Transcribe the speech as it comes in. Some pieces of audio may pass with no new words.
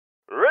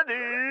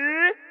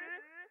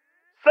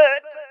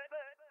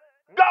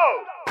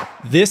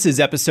This is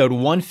episode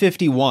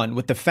 151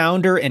 with the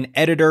founder and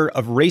editor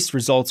of Race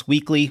Results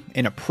Weekly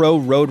and a pro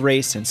road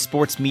race and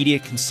sports media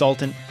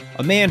consultant,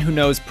 a man who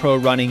knows pro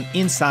running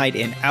inside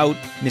and out,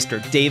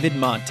 Mr. David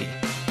Monti.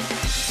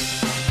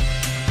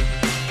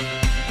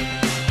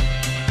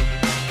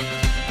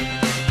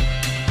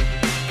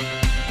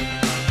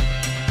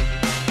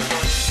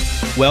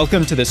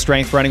 Welcome to the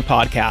Strength Running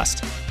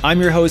Podcast. I'm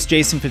your host,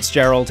 Jason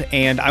Fitzgerald,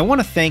 and I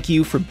want to thank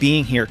you for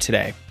being here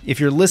today. If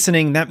you're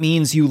listening, that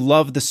means you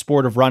love the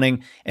sport of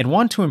running and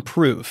want to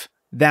improve.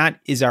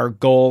 That is our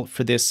goal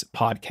for this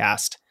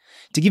podcast,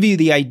 to give you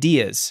the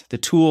ideas, the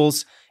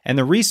tools, and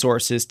the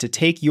resources to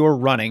take your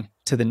running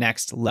to the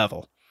next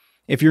level.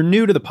 If you're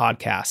new to the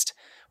podcast,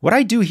 what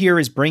I do here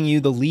is bring you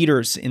the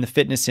leaders in the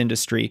fitness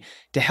industry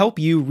to help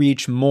you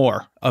reach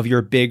more of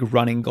your big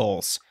running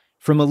goals.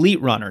 From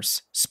elite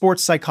runners,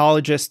 sports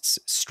psychologists,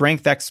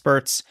 strength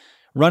experts,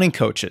 running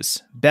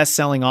coaches,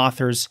 best-selling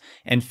authors,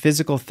 and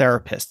physical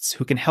therapists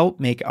who can help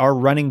make our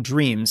running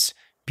dreams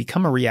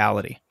become a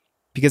reality.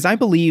 Because I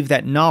believe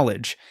that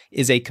knowledge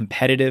is a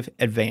competitive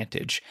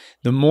advantage.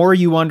 The more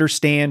you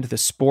understand the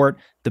sport,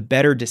 the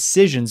better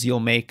decisions you'll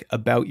make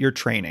about your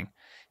training.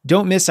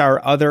 Don't miss our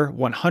other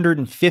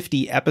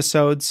 150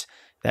 episodes.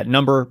 That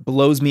number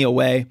blows me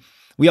away.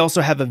 We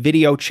also have a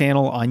video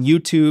channel on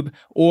YouTube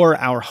or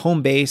our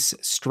home base,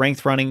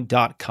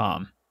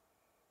 strengthrunning.com.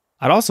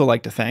 I'd also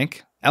like to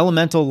thank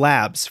Elemental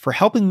Labs for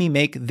helping me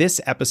make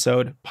this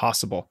episode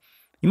possible.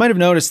 You might have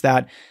noticed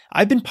that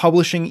I've been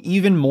publishing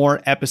even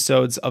more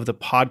episodes of the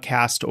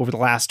podcast over the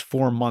last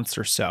 4 months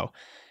or so.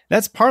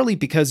 That's partly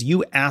because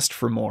you asked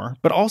for more,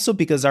 but also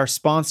because our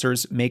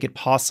sponsors make it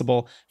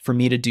possible for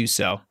me to do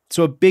so.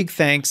 So a big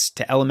thanks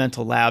to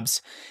Elemental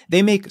Labs.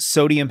 They make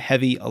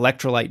sodium-heavy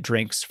electrolyte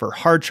drinks for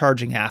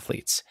hard-charging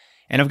athletes.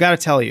 And I've got to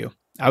tell you,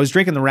 I was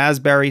drinking the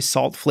raspberry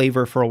salt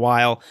flavor for a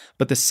while,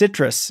 but the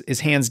citrus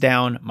is hands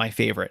down my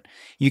favorite.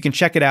 You can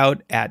check it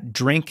out at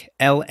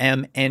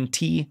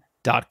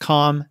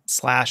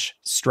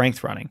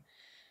drinklmnt.com/strengthrunning.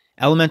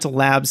 Elemental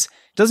Labs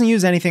doesn't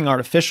use anything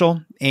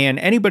artificial, and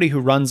anybody who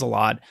runs a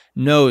lot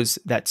knows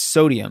that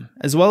sodium,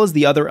 as well as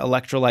the other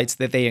electrolytes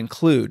that they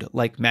include,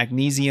 like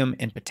magnesium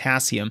and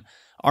potassium,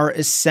 are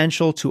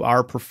essential to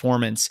our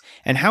performance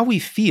and how we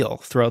feel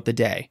throughout the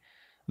day.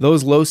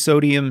 Those low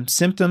sodium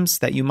symptoms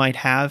that you might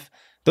have,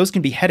 those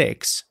can be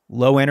headaches,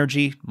 low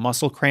energy,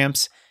 muscle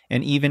cramps,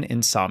 and even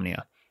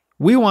insomnia.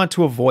 We want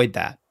to avoid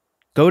that.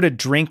 Go to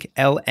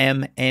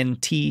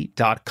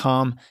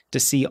drinklmnt.com to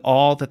see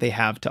all that they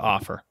have to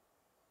offer.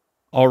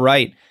 All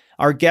right,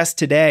 our guest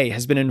today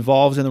has been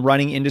involved in the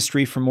running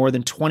industry for more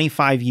than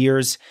 25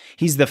 years.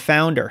 He's the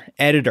founder,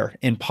 editor,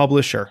 and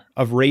publisher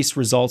of Race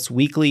Results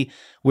Weekly,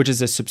 which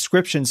is a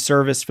subscription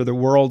service for the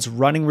world's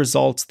running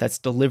results that's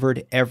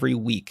delivered every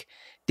week.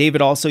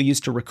 David also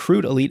used to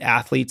recruit elite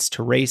athletes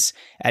to race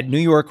at New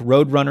York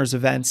Road Runners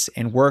events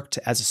and worked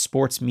as a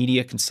sports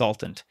media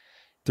consultant.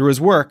 Through his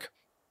work,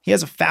 he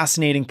has a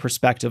fascinating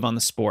perspective on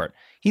the sport.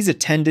 He's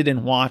attended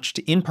and watched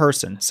in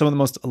person some of the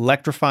most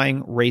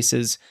electrifying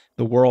races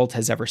the world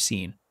has ever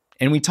seen.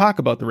 And we talk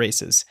about the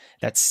races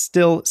that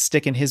still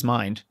stick in his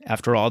mind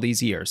after all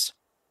these years.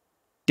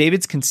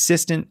 David's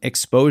consistent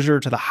exposure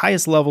to the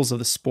highest levels of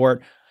the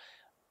sport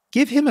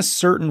give him a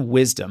certain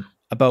wisdom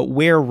about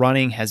where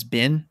running has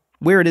been,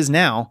 where it is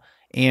now,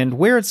 and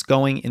where it's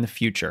going in the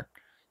future.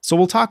 So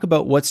we'll talk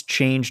about what's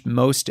changed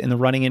most in the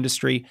running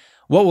industry,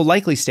 what will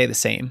likely stay the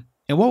same,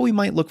 and what we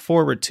might look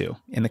forward to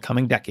in the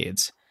coming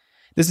decades.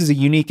 This is a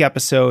unique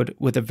episode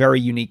with a very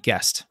unique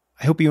guest.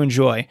 I hope you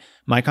enjoy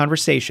my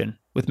conversation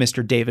with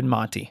Mr. David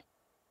Monti.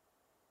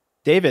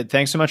 David,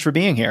 thanks so much for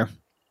being here.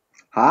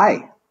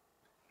 Hi.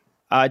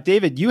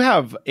 David, you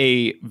have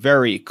a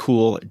very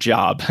cool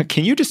job.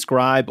 Can you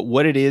describe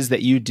what it is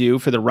that you do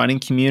for the running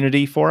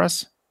community for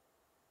us?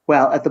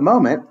 Well, at the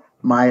moment,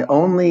 my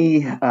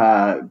only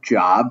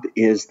job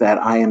is that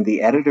I am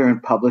the editor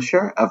and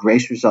publisher of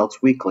Race Results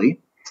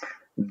Weekly.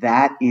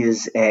 That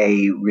is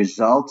a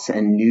results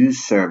and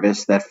news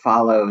service that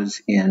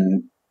follows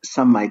in,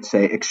 some might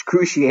say,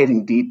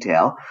 excruciating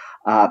detail,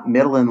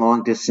 middle and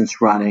long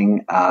distance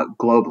running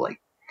globally.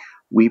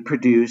 We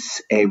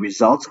produce a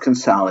results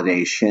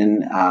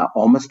consolidation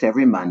almost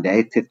every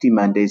Monday, 50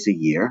 Mondays a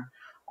year,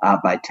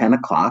 by 10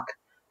 o'clock,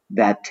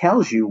 that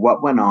tells you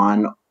what went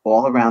on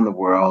all around the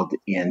world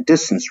in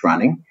distance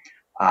running,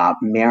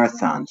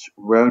 marathons,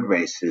 road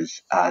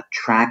races,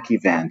 track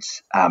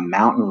events,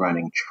 mountain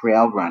running,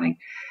 trail running,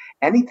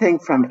 anything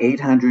from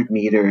 800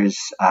 meters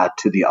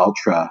to the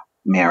ultra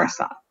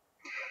marathon.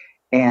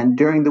 And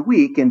during the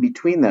week, in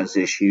between those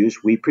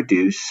issues, we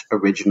produce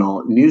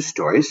original news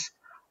stories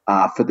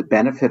for the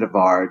benefit of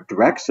our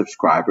direct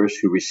subscribers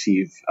who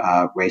receive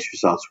Race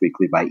Results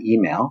Weekly by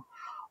email,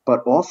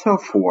 but also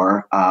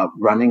for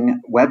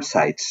running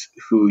websites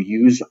who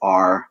use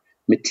our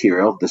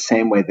material the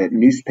same way that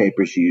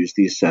newspapers use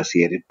the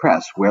Associated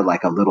Press. We're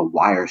like a little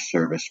wire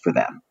service for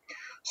them.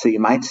 So you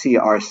might see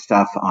our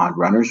stuff on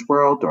Runner's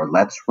World or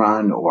Let's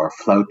Run or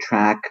Flow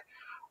Track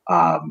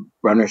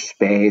Runner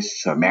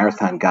Space, or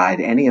Marathon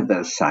Guide, any of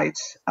those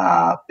sites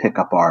pick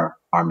up our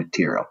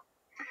material.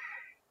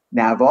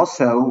 Now, I've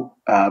also,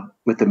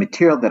 with the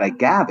material that I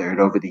gathered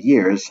over the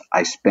years,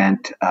 I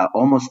spent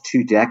almost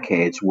 2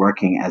 decades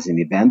working as an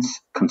events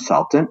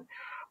consultant,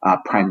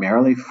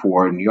 primarily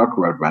for New York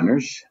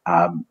Roadrunners.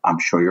 I'm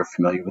sure you're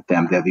familiar with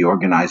them. They're the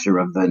organizer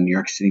of the New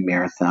York City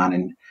Marathon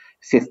and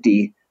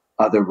 50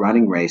 other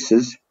running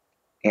races.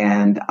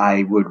 And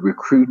I would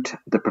recruit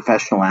the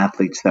professional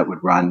athletes that would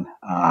run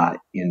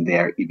in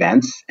their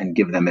events and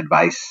give them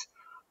advice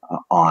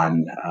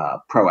on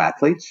pro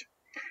athletes.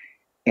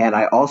 And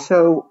I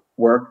also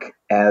work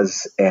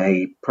as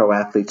a pro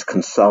athletes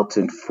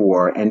consultant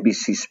for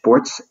NBC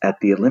Sports at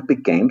the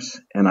Olympic Games.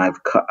 And I've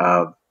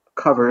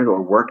covered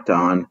or worked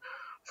on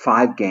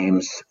 5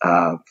 games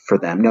for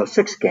them. No,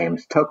 6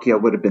 games. Tokyo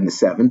would have been the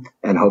 7th,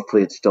 and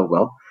hopefully it still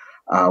will,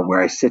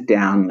 where I sit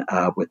down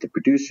with the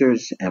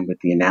producers and with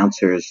the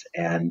announcers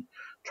and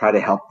try to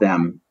help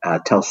them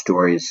tell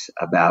stories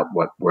about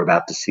what we're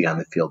about to see on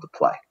the field of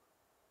play.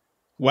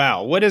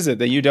 Wow, what is it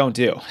that you don't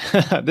do?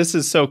 This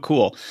is so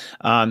cool.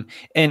 And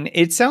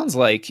it sounds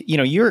like,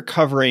 you're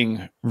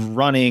covering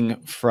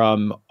running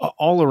from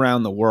all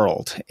around the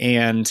world.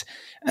 And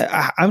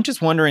I'm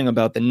just wondering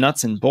about the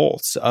nuts and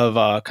bolts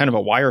of kind of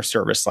a wire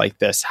service like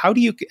this. How do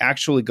you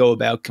actually go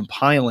about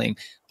compiling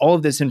all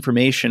of this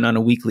information on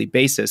a weekly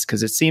basis?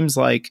 Because it seems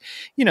like,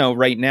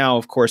 right now,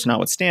 of course,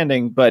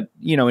 notwithstanding, but,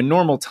 in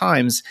normal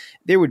times,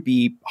 there would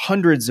be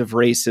hundreds of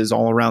races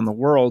all around the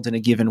world in a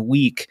given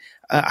week.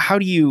 How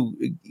do you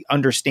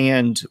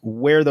understand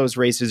where those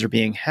races are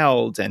being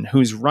held and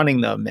who's running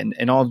them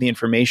and all of the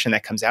information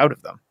that comes out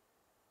of them?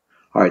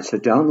 All right, so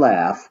don't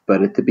laugh,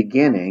 but at the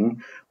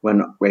beginning,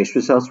 when Race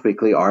Results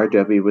Weekly,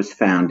 RW, was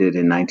founded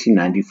in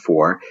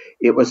 1994,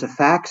 it was a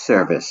fax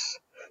service.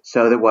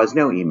 So there was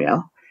no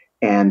email,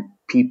 and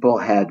people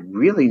had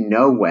really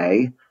no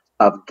way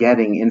of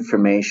getting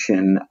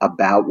information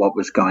about what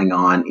was going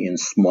on in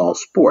small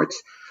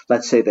sports.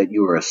 Let's say that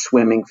you were a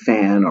swimming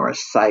fan or a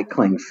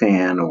cycling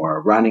fan or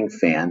a running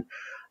fan.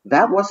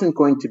 That wasn't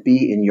going to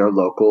be in your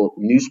local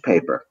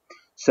newspaper.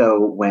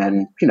 So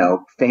when,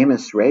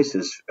 famous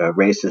races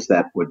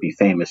that would be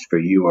famous for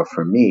you or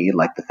for me,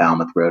 like the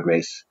Falmouth Road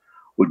Race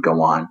would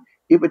go on,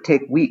 it would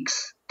take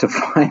weeks to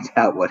find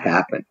out what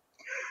happened.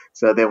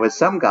 So there was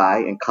some guy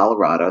in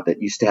Colorado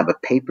that used to have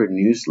a paper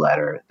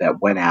newsletter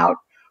that went out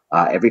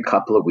every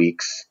couple of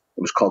weeks.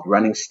 It was called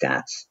Running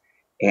Stats.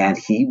 And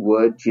he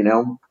would,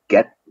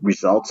 get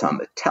results on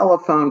the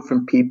telephone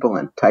from people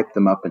and type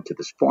them up into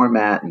this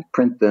format and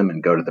print them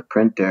and go to the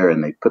printer,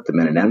 and they put them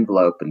in an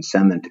envelope and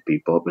send them to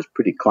people. It was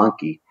pretty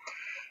clunky.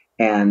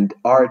 And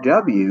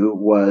RW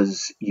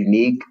was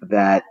unique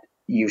that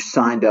you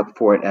signed up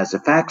for it as a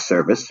fax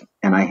service.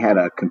 And I had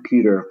a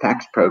computer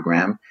fax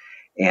program.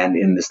 And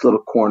in this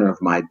little corner of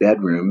my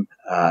bedroom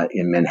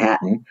in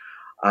Manhattan,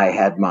 I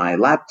had my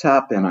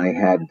laptop and I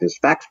had this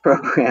fax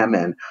program,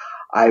 and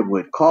I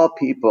would call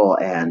people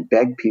and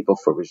beg people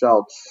for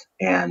results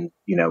and,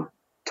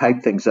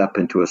 type things up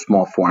into a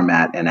small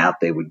format, and out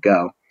they would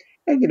go.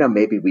 And,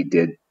 maybe we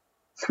did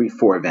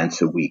 3-4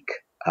 events a week.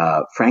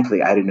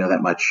 Frankly, I didn't know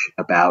that much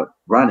about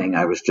running.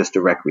 I was just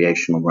a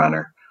recreational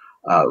runner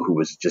who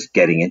was just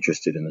getting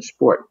interested in the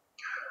sport.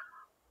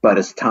 But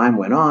as time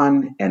went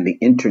on and the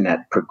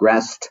internet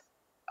progressed,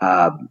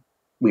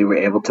 we were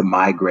able to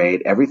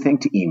migrate everything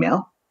to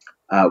email.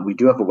 We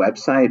do have a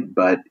website,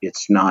 but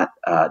it's not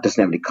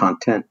doesn't have any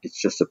content.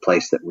 It's just a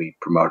place that we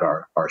promote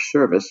our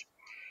service.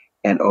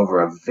 And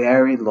over a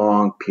very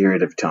long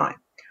period of time,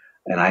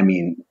 and I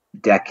mean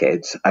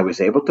decades, I was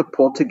able to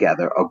pull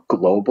together a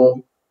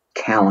global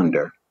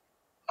calendar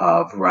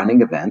of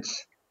running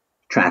events,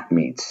 track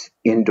meets,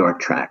 indoor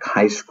track,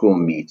 high school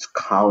meets,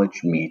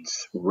 college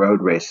meets,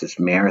 road races,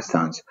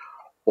 marathons,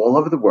 all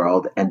over the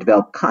world, and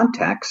develop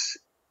contacts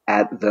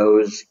at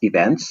those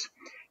events.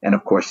 And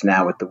of course,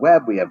 now with the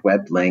web, we have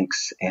web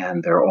links,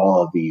 and there are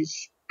all of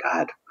these,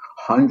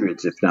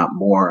 hundreds, if not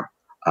more,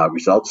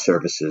 results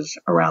services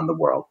around the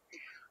world.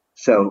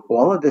 So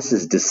all of this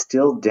is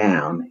distilled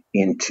down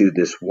into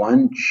this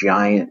one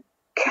giant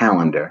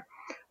calendar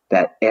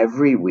that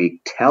every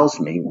week tells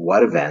me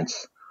what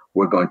events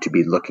we're going to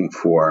be looking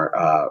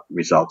for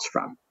results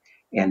from.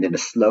 And in a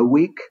slow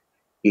week,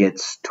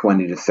 it's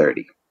 20 to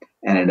 30.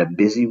 And in a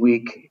busy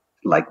week,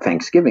 like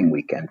Thanksgiving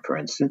weekend, for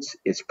instance,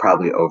 it's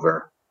probably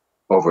over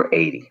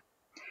 80.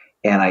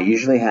 And I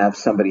usually have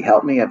somebody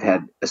help me. I've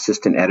had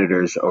assistant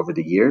editors over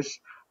the years,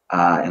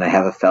 and I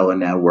have a fellow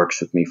now who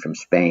works with me from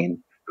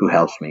Spain who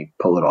helps me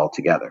pull it all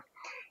together.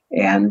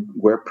 And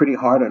we're pretty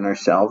hard on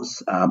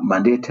ourselves.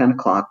 Monday at 10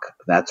 o'clock,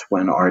 that's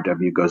when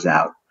RW goes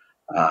out,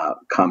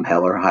 come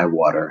hell or high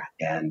water.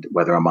 And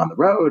whether I'm on the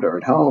road or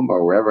at home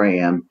or wherever I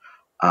am,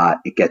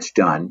 it gets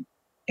done.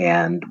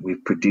 And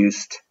we've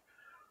produced,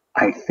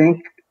 I think,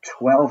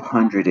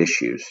 1,200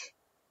 issues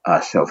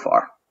so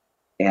far.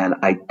 And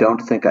I don't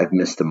think I've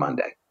missed a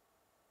Monday.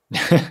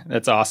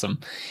 That's awesome.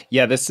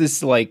 Yeah, this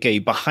is like a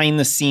behind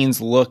the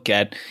scenes look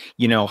at,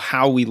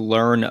 how we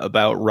learn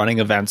about running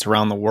events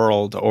around the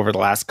world over the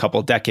last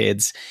couple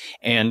decades.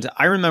 And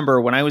I remember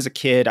when I was a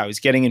kid, I was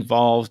getting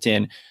involved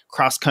in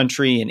cross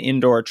country and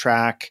indoor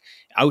track,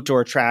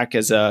 outdoor track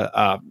as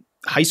a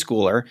high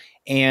schooler.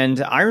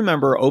 And I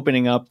remember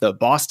opening up the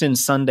Boston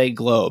Sunday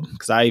Globe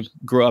because I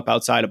grew up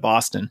outside of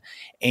Boston.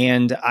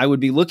 And I would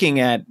be looking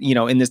at,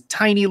 in this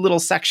tiny little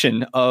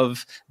section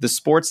of the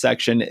sports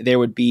section, there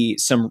would be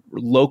some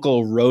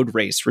local road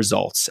race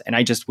results. And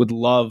I just would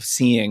love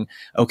seeing,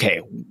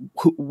 okay,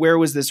 where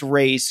was this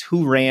race?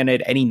 Who ran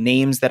it? Any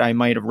names that I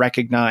might have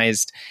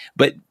recognized?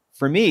 But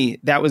for me,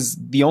 that was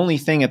the only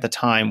thing at the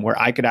time where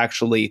I could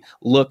actually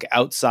look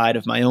outside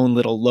of my own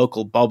little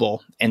local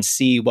bubble and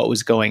see what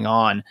was going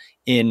on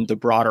in the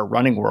broader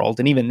running world.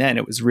 And even then,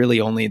 it was really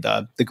only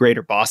the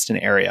greater Boston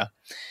area.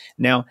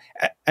 Now,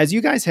 as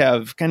you guys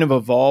have kind of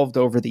evolved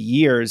over the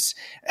years,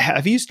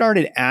 have you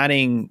started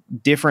adding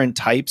different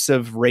types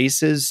of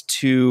races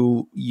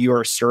to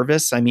your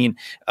service? I mean,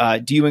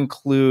 do you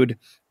include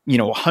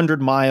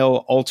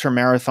 100-mile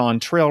ultra-marathon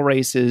trail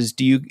races?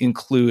 Do you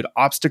include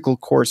obstacle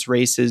course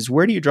races?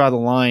 Where do you draw the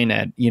line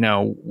at,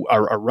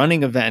 a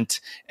running event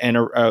and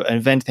an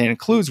event that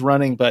includes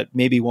running but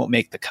maybe won't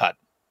make the cut?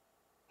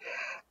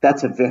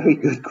 That's a very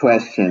good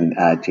question,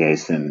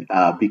 Jason,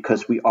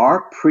 because we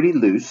are pretty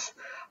loose.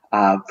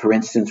 For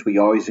instance, we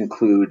always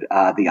include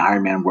the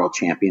Ironman World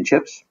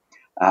Championships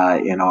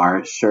in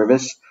our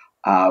service.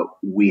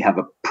 We have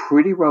a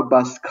pretty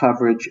robust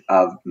coverage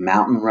of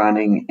mountain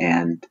running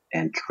and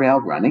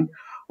trail running,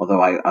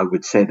 although I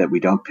would say that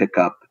we don't pick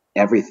up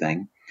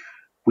everything.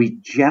 We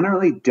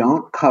generally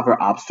don't cover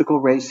obstacle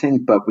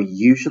racing, but we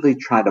usually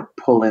try to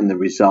pull in the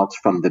results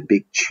from the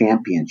big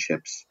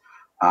championships.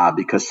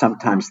 Because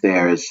sometimes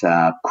there's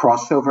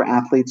crossover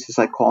athletes, as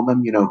I call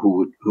them,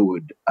 who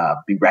would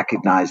be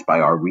recognized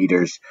by our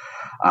readers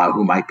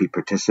who might be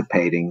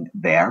participating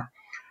there.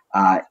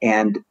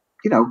 And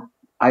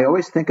I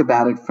always think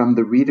about it from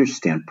the reader's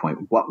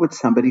standpoint. What would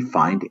somebody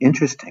find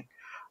interesting?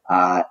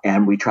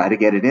 And we try to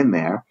get it in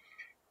there.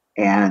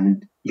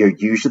 And you're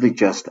usually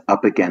just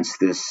up against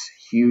this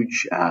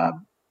huge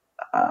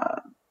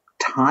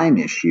time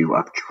issue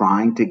of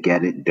trying to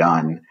get it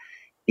done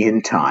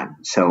in time.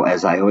 So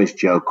as I always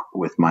joke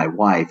with my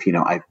wife,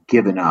 I've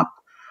given up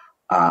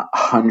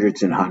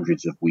hundreds and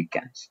hundreds of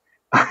weekends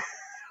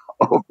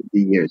over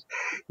the years,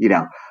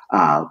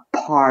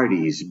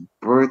 parties,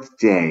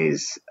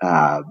 birthdays,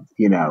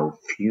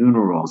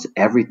 funerals,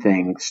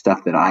 everything,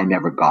 stuff that I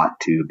never got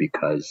to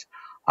because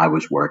I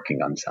was working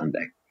on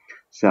Sunday.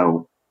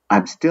 So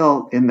I'm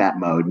still in that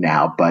mode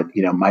now, but,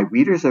 my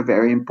readers are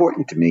very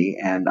important to me,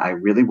 and I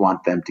really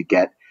want them to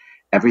get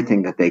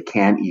everything that they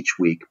can each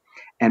week.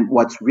 And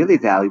what's really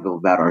valuable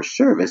about our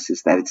service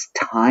is that it's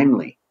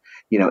timely.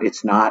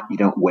 It's not, you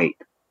don't wait.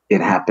 It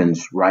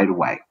happens right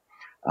away.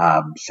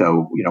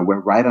 So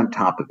we're right on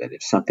top of it.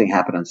 If something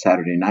happened on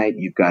Saturday night,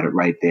 you've got it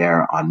right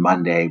there on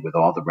Monday with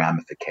all the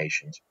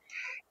ramifications.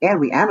 And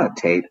we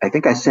annotate. I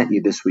think I sent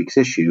you this week's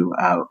issue.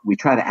 We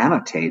try to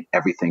annotate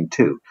everything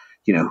too.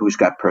 Who's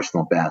got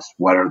personal best?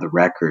 What are the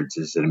records?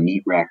 Is it a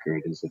meet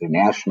record? Is it a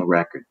national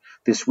record?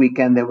 This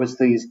weekend, there was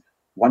these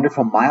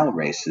wonderful mile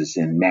races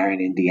in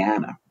Marion,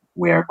 Indiana,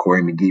 where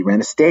Corey McGee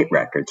ran a state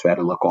record. So I had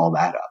to look all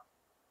that up.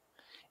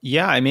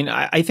 Yeah, I mean,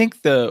 I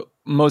think the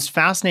most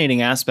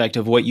fascinating aspect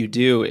of what you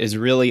do is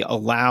really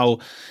allow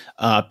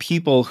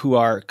people who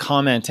are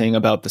commenting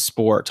about the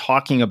sport,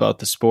 talking about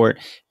the sport,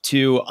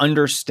 to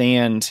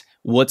understand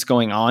what's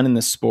going on in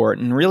the sport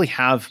and really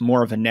have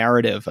more of a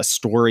narrative, a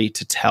story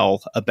to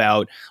tell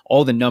about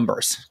all the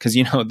numbers. Because,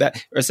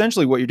 that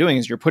essentially what you're doing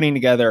is you're putting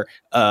together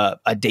a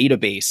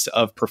database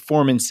of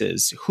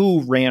performances,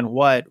 who ran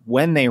what,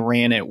 when they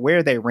ran it,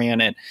 where they ran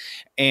it.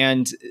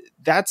 And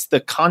that's the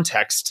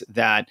context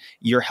that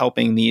you're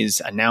helping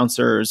these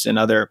announcers and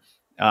other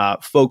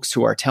folks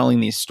who are telling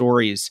these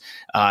stories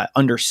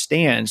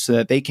understand, so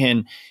that they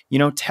can,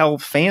 tell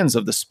fans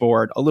of the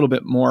sport a little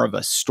bit more of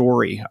a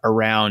story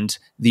around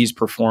these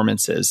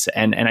performances.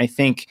 And I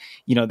think,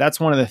 that's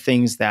one of the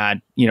things that,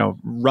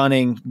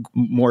 running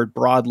more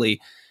broadly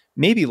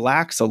maybe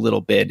lacks a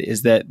little bit,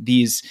 is that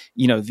these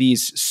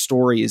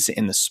stories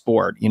in the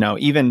sport,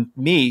 even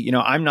me,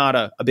 I'm not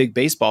a big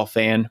baseball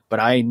fan, but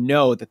I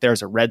know that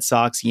there's a Red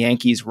Sox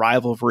Yankees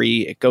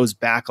rivalry. It goes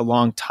back a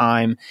long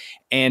time.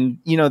 And,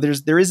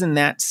 there isn't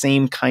that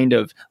same kind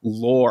of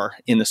lore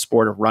in the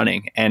sport of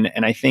running. And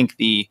I think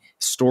the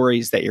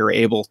stories that you're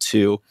able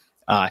to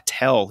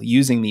tell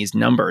using these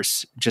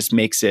numbers just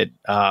makes it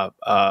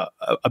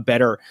a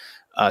better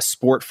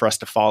sport for us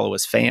to follow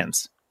as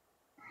fans.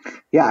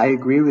 Yeah, I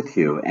agree with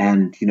you.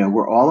 And,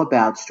 we're all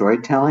about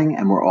storytelling,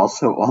 and we're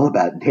also all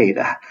about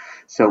data.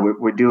 So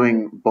we're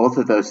doing both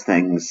of those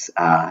things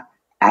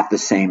at the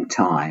same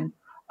time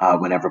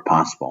whenever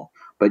possible.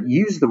 But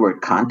use the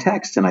word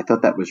context, and I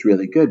thought that was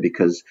really good,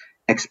 because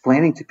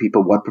explaining to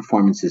people what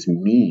performances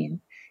mean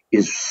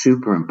is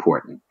super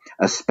important,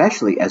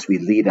 especially as we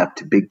lead up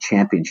to big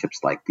championships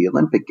like the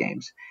Olympic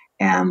Games.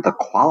 And the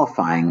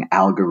qualifying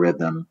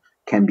algorithm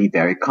can be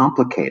very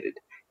complicated.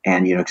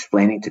 And,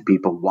 explaining to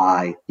people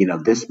why,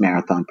 this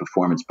marathon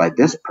performance by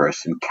this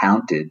person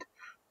counted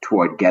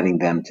toward getting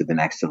them to the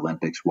next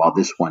Olympics while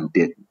this one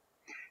didn't.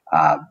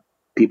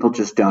 People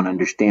just don't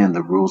understand.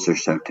 The rules are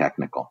so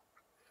technical.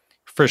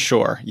 For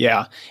sure.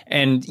 Yeah.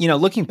 And,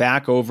 looking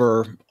back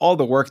over all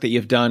the work that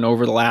you've done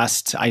over the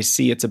last, I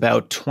see it's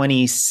about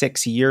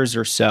 26 years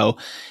or so,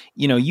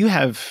 you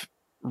have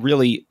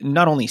really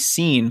not only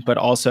seen, but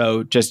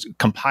also just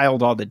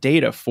compiled all the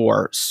data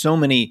for so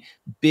many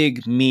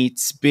big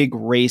meets, big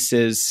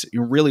races,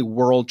 really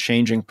world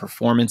changing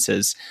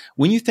performances.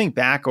 When you think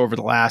back over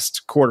the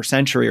last quarter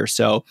century or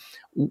so,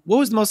 what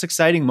was the most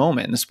exciting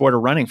moment in the sport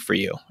of running for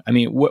you? I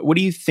mean, what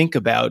do you think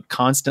about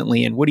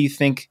constantly, and what do you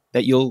think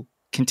that you'll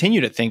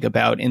continue to think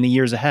about in the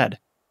years ahead?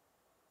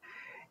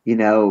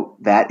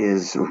 That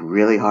is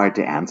really hard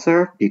to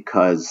answer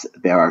because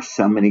there are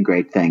so many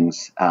great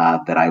things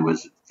that I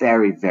was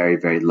very, very,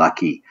 very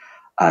lucky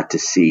to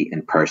see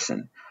in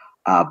person.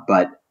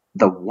 But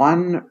the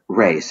one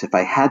race, if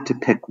I had to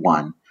pick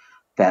one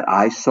that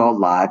I saw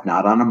live,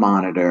 not on a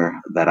monitor,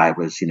 that I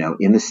was,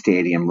 in the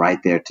stadium right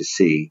there to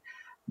see,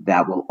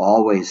 that will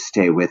always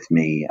stay with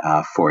me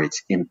for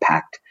its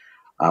impact,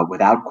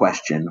 without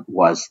question,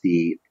 was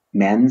the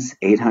men's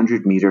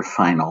 800-meter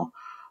final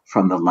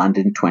from the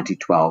London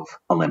 2012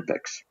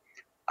 Olympics.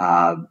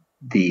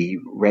 The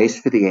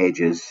race for the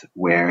ages,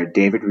 where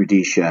David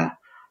Rudisha,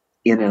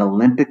 in an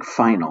Olympic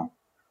final,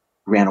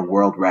 ran a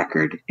world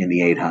record in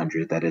the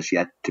 800 that is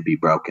yet to be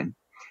broken.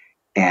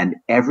 And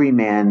every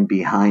man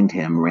behind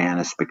him ran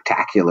a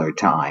spectacular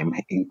time,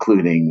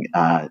 including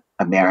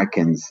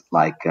Americans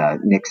like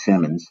Nick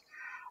Symmonds.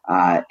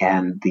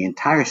 And the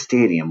entire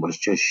stadium was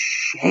just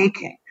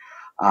shaking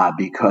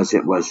because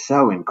it was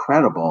so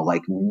incredible.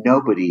 Like,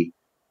 nobody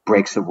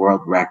breaks a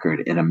world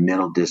record in a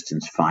middle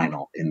distance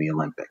final in the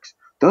Olympics.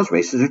 Those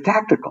races are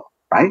tactical,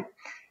 right?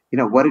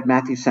 What did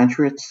Matthew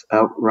Centrowitz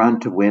run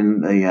to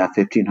win the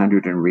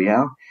 1500 in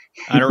Rio?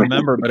 I don't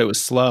remember, but it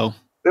was slow.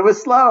 It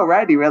was slow,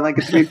 right? He ran like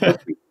a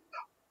 350.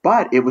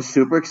 But it was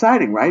super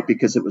exciting, right?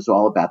 Because it was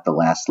all about the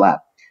last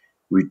lap.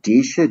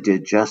 Rudisha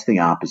did just the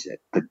opposite.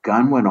 The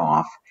gun went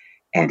off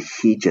and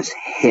he just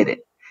hit it.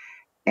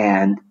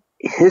 And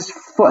his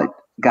foot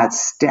got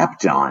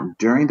stepped on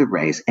during the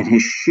race, and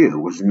his shoe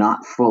was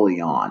not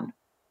fully on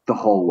the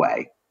whole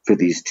way for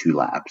these 2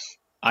 laps.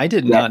 I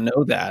did not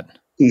know that.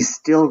 He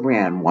still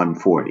ran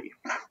 140.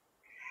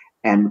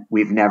 And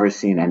we've never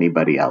seen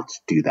anybody else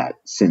do that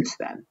since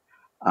then.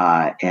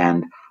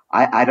 And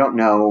I don't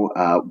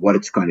know what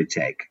it's going to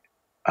take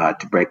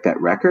to break that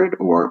record,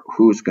 or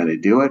who's going to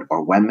do it,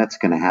 or when that's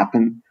going to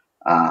happen.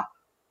 I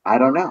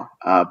don't know.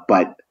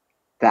 But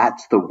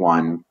that's the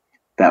one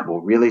that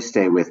will really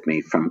stay with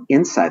me from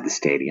inside the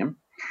stadium.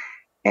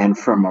 And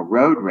from a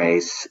road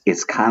race,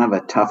 it's kind of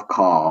a tough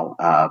call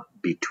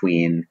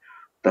between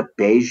the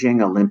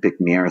Beijing Olympic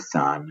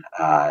Marathon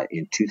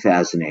in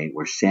 2008,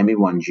 where Sammy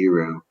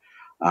Wanjiru,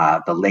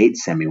 the late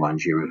Sammy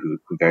Wanjiru,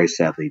 who very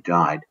sadly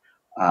died,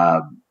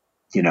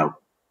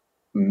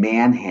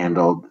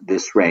 manhandled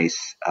this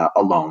race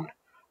alone,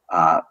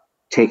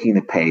 taking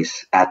the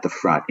pace at the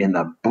front in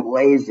the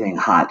blazing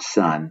hot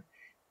sun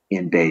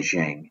in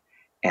Beijing,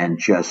 and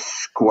just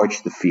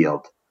scorched the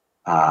field.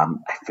 I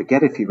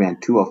forget if he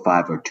ran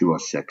 205 or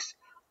 206,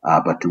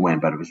 but to win.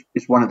 But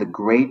it's one of the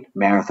great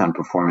marathon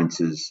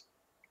performances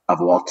of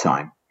all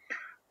time.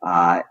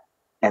 And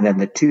then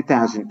the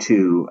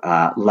 2002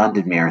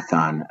 London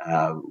Marathon,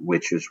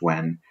 which was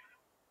when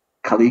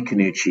Khalid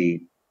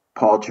Kanuchi,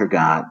 Paul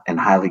Tergat, and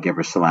Haile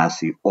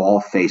Gebrselassie all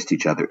faced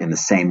each other in the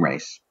same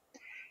race.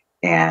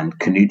 And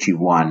Kanuchi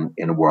won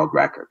in a world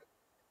record,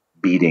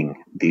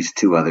 beating these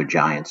 2 other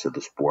giants of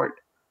the sport.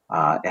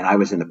 And I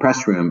was in the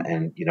press room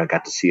and,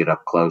 got to see it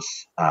up close.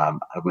 I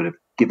would have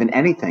given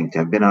anything to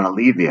have been on a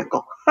lead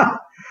vehicle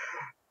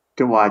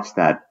to watch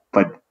that.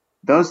 But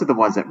those are the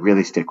ones that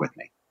really stick with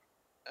me.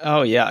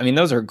 Oh yeah, I mean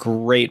those are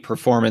great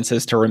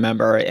performances to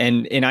remember,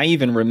 and I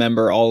even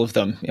remember all of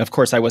them. Of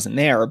course, I wasn't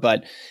there,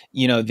 but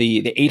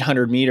the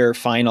 800-meter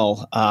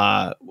final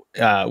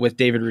with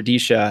David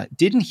Rudisha,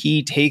 didn't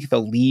he take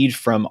the lead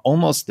from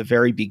almost the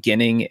very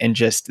beginning, and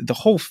just the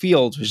whole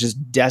field was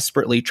just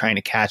desperately trying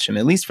to catch him,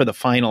 at least for the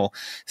final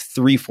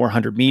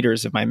 400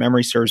 meters, if my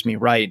memory serves me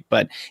right.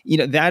 But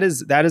that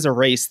is a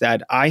race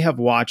that I have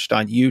watched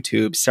on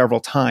YouTube several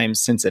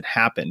times since it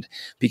happened,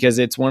 because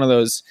it's one of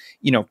those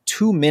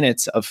 2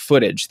 minutes of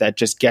footage that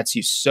just gets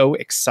you so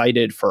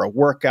excited for a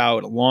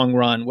workout, a long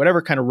run,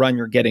 whatever kind of run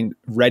you're getting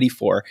ready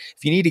for.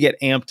 If you need to get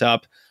amped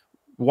up,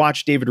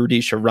 watch David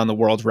Rudisha run the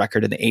world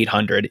record in the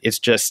 800. It's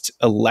just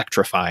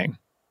electrifying.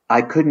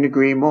 I couldn't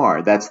agree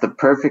more. That's the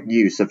perfect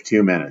use of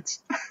 2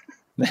 minutes.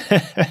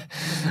 Now,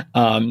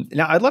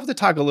 I'd love to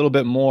talk a little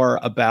bit more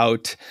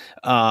about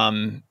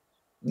the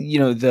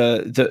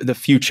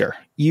future.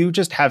 You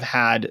just have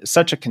had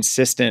such a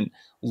consistent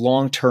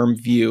long-term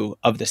view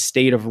of the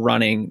state of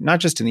running, not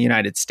just in the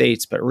United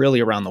States, but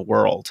really around the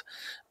world.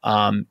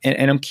 And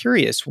I'm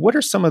curious, what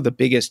are some of the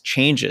biggest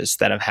changes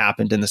that have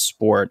happened in the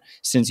sport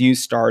since you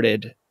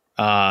started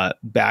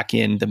back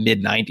in the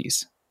mid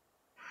 90s?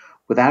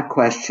 Without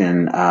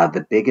question,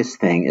 the biggest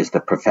thing is the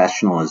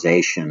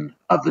professionalization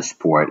of the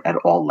sport at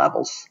all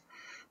levels.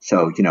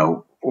 So,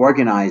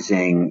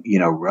 organizing,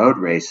 road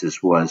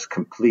races was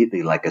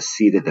completely like a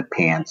seat of the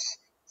pants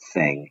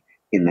thing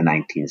in the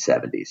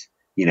 1970s.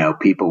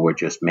 People were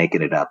just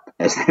making it up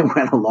as they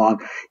went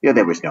along.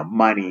 There was no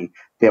money.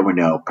 There were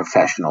no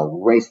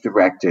professional race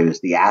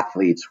directors. The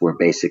athletes were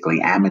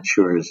basically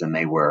amateurs, and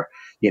they were,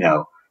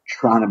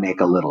 trying to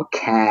make a little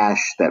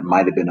cash that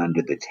might have been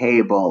under the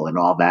table and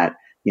all that.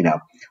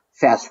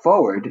 Fast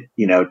forward,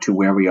 to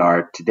where we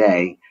are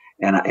today.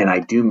 And I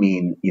do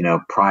mean,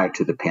 prior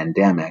to the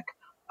pandemic,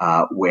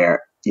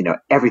 where,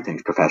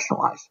 everything's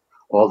professionalized.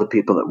 All the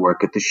people that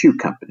work at the shoe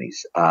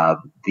companies,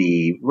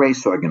 the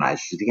race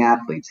organizers, the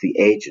athletes, the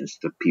agents,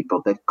 the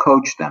people that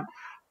coach them,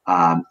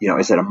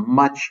 is at a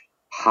much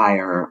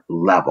higher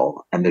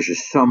level. And there's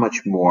just so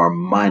much more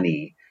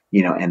money,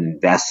 and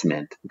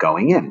investment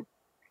going in.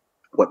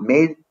 What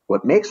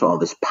makes all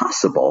this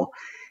possible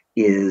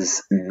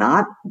is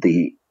not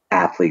the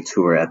athletes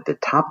who are at the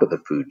top of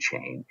the food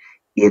chain.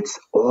 It's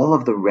all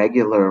of the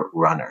regular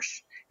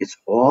runners. It's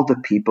all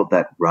the people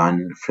that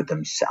run for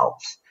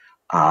themselves.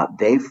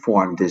 They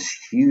form this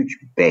huge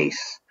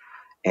base.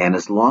 And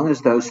as long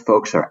as those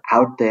folks are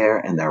out there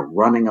and they're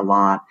running a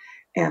lot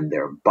and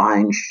they're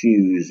buying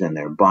shoes and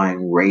they're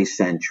buying race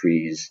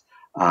entries,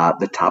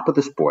 the top of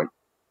the sport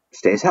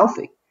stays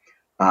healthy.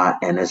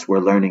 And as we're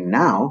learning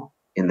now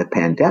in the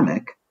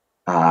pandemic,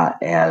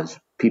 as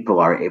people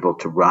are able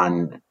to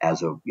run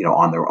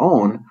on their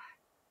own,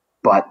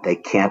 but they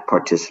can't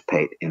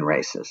participate in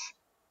races.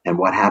 And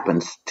what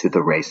happens to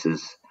the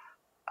races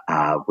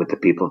with the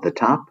people at the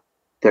top?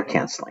 They're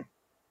canceling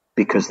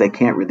because they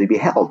can't really be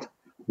held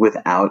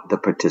without the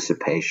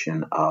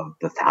participation of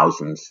the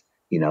thousands,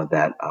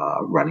 that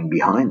are running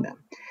behind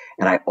them.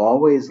 And I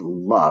always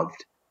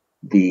loved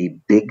the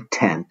big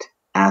tent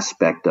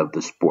aspect of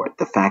the sport,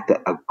 the fact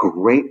that a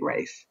great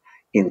race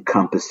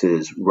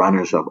encompasses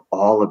runners of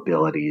all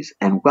abilities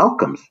and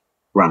welcomes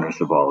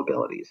runners of all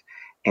abilities.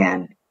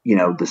 And,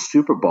 the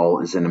Super Bowl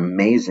is an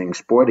amazing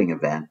sporting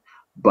event,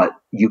 but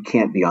you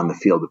can't be on the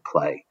field of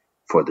play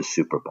for the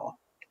Super Bowl.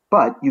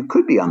 But you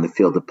could be on the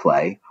field of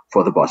play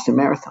for the Boston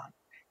Marathon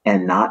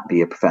and not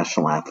be a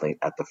professional athlete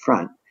at the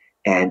front.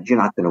 And you're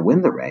not going to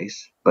win the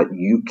race, but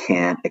you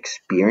can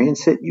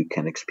experience it. You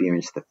can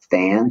experience the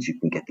fans. You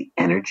can get the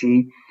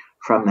energy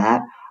from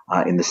that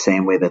in the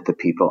same way that the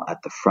people at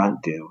the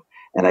front do.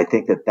 And I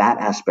think that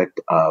aspect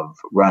of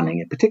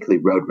running, and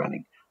particularly road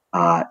running,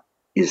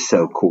 is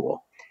so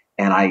cool.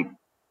 And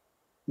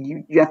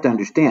you have to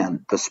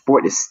understand the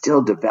sport is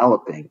still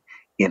developing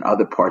in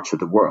other parts of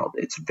the world.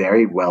 It's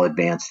very well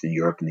advanced in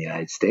Europe and the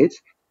United States,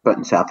 but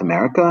in South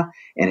America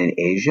and in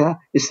Asia,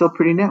 it's still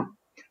pretty new.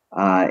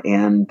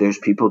 And there's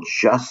people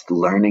just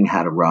learning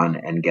how to run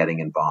and getting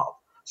involved.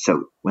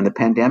 So when the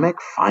pandemic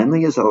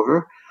finally is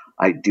over,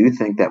 I do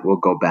think that we'll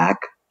go back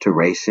to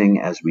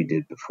racing as we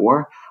did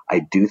before.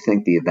 I do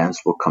think the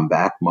events will come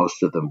back.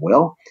 Most of them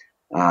will,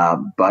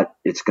 but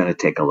it's going to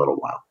take a little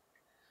while.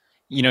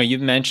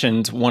 You've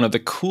mentioned one of the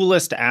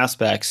coolest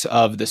aspects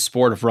of the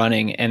sport of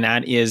running, and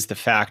that is the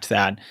fact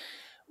that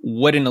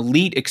what an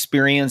elite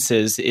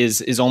experiences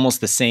is almost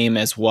the same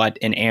as what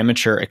an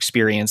amateur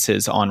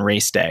experiences on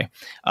race day.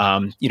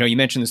 You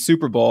mentioned the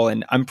Super Bowl,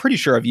 and I'm pretty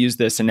sure I've used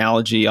this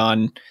analogy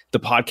on the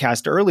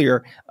podcast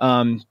earlier,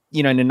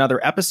 in another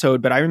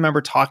episode, but I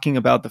remember talking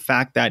about the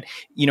fact that,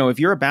 if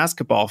you're a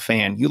basketball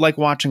fan, you like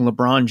watching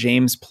LeBron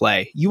James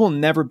play, you will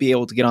never be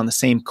able to get on the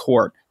same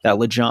court that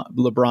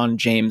LeBron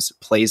James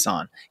plays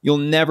on. You'll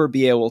never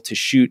be able to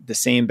shoot the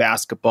same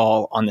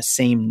basketball on the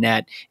same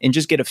net and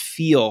just get a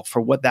feel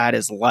for what that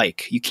is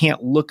like. You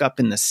can't look up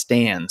in the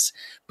stands,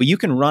 but you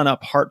can run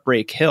up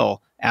Heartbreak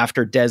Hill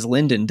after Des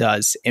Linden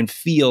does and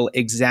feel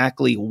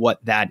exactly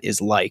what that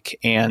is like.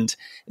 And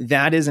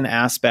that is an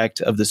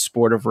aspect of the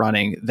sport of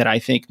running that I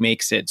think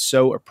makes it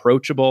so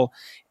approachable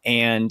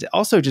and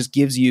also just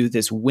gives you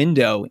this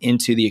window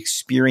into the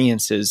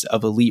experiences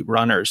of elite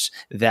runners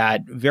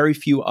that very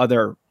few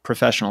other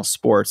professional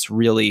sports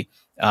really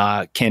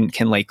can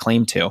lay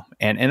claim to.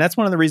 And that's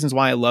one of the reasons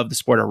why I love the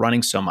sport of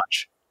running so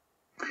much.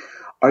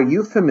 Are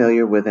you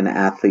familiar with an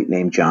athlete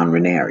named John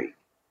Ranieri?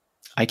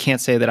 I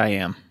can't say that I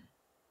am.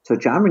 So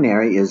John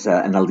Ranieri is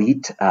an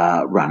elite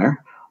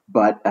runner,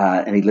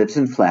 and he lives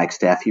in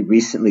Flagstaff. He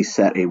recently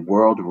set a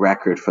world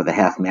record for the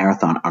half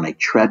marathon on a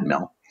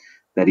treadmill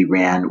that he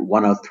ran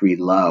 103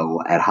 low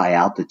at high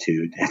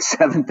altitude at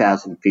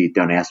 7,000 feet.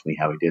 Don't ask me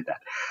how he did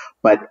that.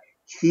 But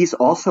he's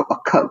also a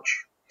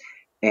coach,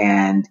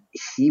 and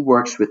he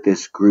works with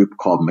this group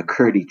called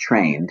McCurdy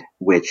Trained,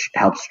 which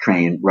helps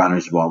train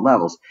runners of all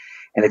levels.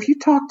 And if you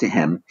talk to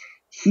him,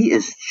 he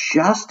is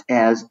just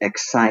as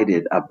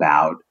excited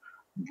about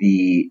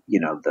the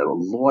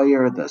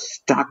lawyer, the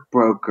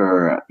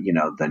stockbroker,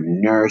 the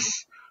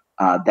nurse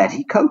that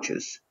he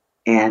coaches,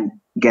 and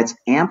gets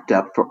amped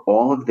up for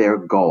all of their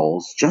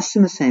goals just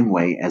in the same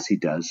way as he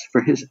does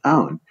for his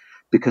own,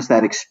 because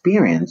that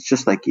experience,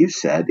 just like you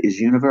said, is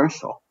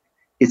universal.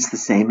 It's the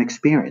same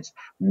experience.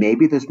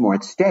 Maybe there's more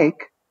at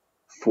stake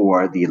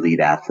for the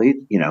elite athlete,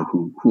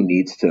 who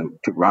needs to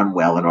run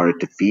well in order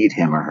to feed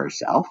him or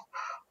herself.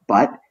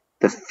 But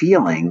the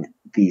feeling,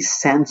 the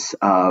sense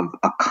of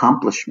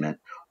accomplishment,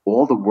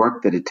 all the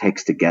work that it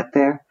takes to get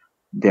there,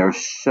 they're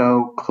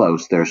so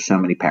close. There are so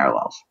many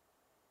parallels.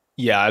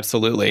 Yeah,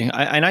 absolutely.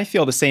 And I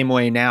feel the same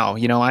way now.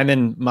 I'm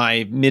in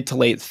my mid to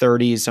late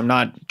 30s. I'm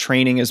not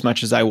training as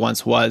much as I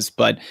once was,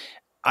 but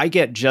I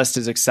get just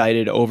as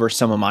excited over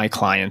some of my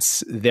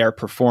clients, their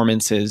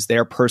performances,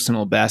 their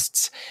personal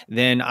bests,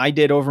 than I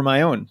did over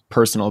my own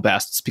personal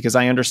bests, because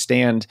I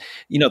understand,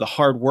 the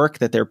hard work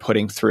that they're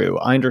putting through.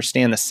 I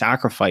understand the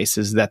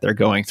sacrifices that they're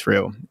going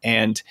through.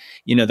 And,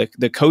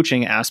 the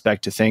coaching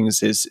aspect of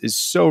things is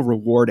so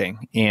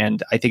rewarding.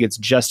 And I think it's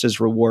just as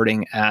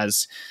rewarding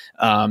as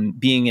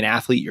being an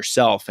athlete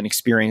yourself and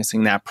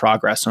experiencing that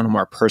progress on a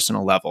more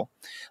personal level.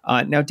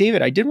 Now,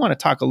 David, I did want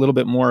to talk a little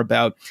bit more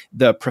about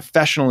the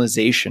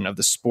professionalization of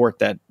the sport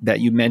that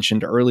you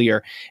mentioned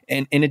earlier.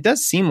 And it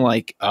does seem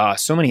like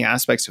so many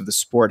aspects of the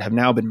sport have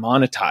now been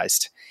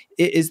monetized.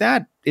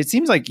 It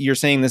seems like you're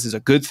saying this is a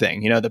good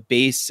thing. The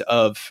base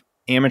of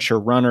amateur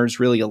runners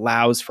really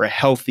allows for a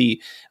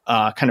healthy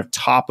kind of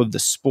top of the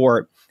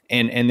sport.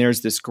 And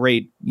there's this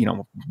great,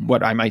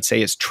 what I might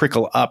say is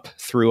trickle up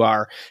through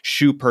our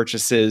shoe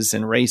purchases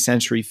and race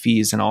entry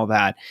fees and all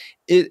that.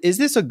 Is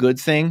this a good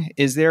thing?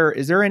 Is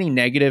there any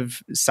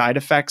negative side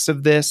effects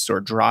of this or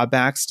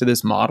drawbacks to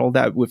this model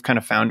that we've kind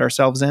of found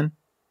ourselves in?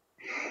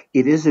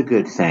 It is a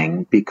good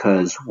thing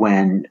because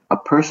when a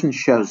person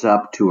shows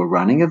up to a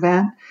running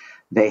event,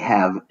 they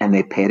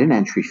paid an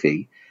entry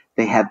fee,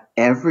 they have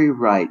every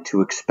right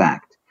to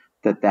expect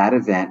that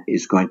event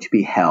is going to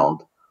be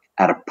held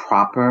at a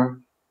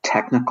proper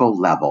technical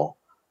level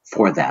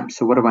for them.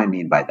 So what do I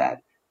mean by that?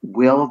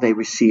 Will they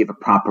receive a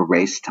proper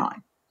race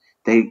time?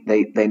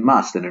 They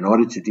must. And in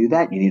order to do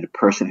that, you need a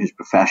person who's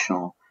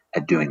professional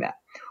at doing that.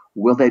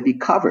 Will they be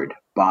covered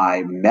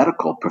by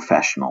medical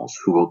professionals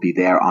who will be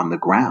there on the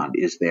ground?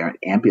 Is there an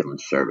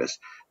ambulance service?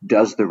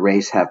 Does the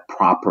race have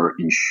proper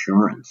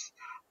insurance?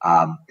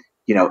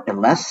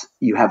 Unless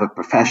you have a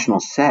professional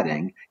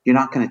setting, you're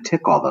not going to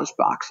tick all those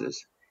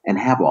boxes and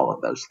have all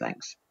of those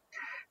things.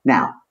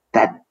 Now,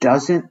 that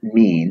doesn't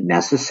mean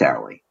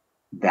necessarily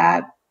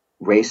that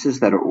races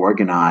that are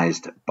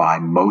organized by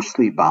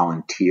mostly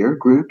volunteer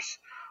groups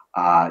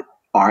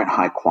aren't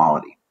high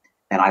quality.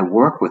 And I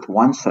work with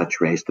one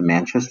such race, the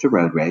Manchester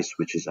Road Race,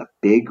 which is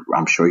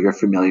I'm sure you're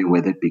familiar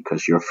with it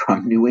because you're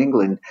from New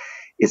England.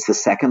 It's the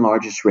second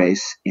largest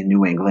race in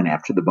New England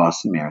after the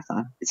Boston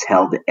Marathon. It's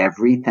held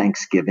every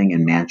Thanksgiving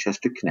in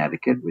Manchester,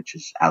 Connecticut, which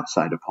is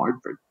outside of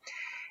Hartford.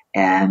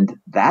 And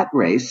that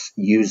race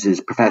uses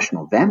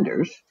professional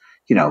vendors,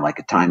 like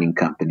a timing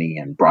company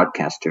and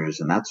broadcasters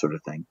and that sort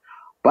of thing.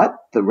 But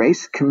the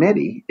race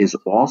committee is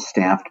all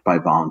staffed by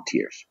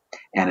volunteers.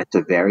 And it's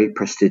a very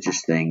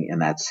prestigious thing in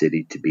that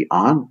city to be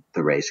on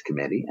the race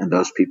committee. And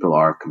those people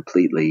are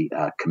completely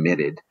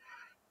committed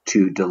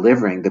to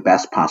delivering the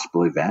best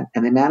possible event.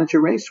 And they manage a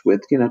race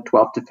with,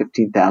 12 to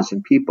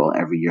 15,000 people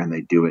every year, and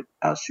they do it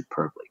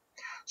superbly.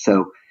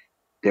 So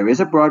there is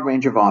a broad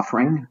range of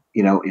offering,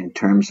 in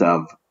terms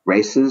of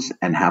races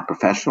and how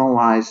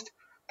professionalized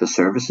the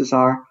services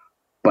are.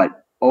 But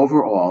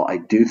overall, I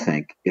do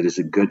think it is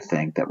a good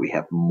thing that we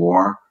have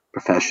more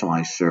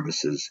professionalized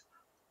services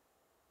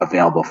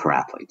available for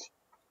athletes.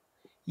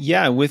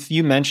 Yeah, with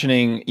you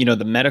mentioning,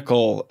 the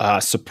medical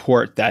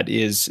support that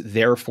is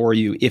there for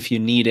you if you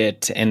need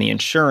it, and the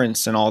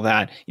insurance and all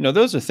that,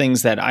 those are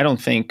things that I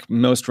don't think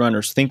most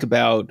runners think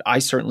about. I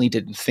certainly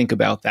didn't think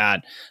about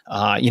that,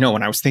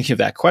 when I was thinking of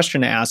that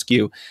question to ask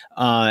you.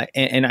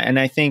 And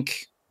I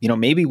think,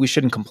 maybe we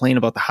shouldn't complain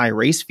about the high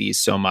race fees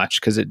so much,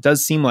 because it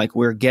does seem like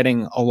we're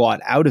getting a lot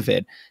out of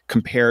it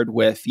compared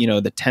with,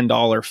 the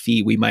 $10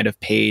 fee we might have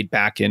paid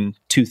back in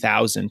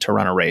 2000 to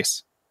run a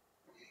race.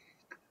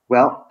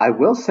 Well, I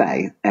will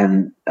say,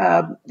 and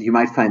you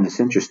might find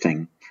this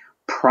interesting,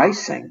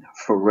 pricing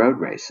for road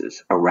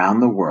races around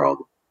the world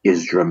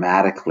is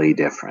dramatically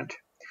different.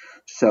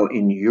 So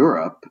in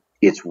Europe,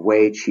 it's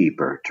way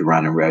cheaper to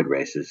run in road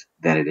races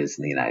than it is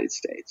in the United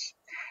States.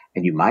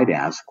 And you might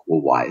ask,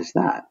 well, why is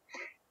that?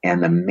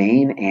 And the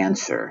main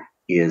answer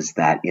is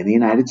that in the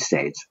United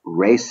States,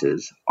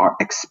 races are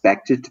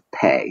expected to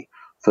pay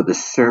for the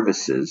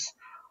services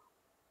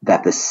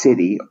that the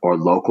city or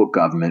local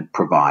government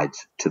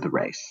provides to the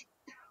race.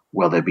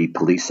 Will there be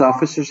police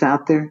officers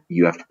out there?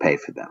 You have to pay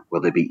for them.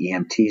 Will there be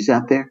EMTs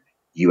out there?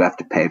 You have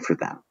to pay for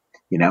them.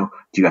 Do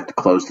you have to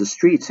close the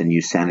streets and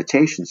use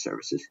sanitation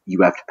services?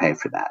 You have to pay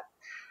for that.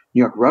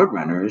 New York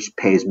Roadrunners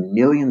pays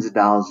millions of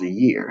dollars a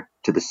year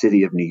to the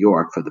city of New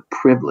York for the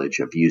privilege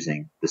of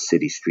using the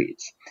city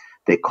streets.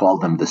 They call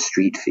them the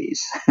street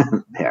fees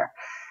there.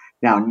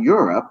 Now in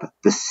Europe,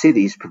 the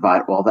cities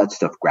provide all that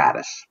stuff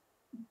gratis.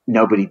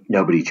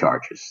 Nobody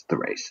charges the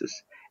races.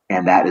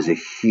 And that is a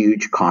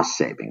huge cost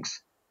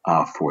savings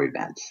for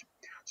events.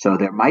 So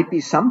there might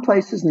be some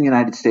places in the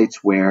United States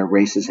where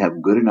races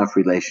have good enough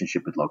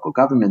relationship with local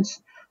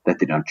governments that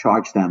they don't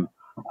charge them,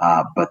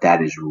 but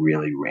that is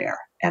really rare.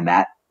 and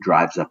that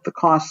drives up the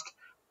cost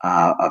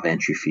of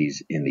entry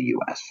fees in the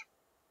U.S.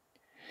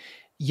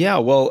 Yeah,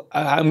 well,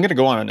 I'm going to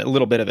go on a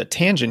little bit of a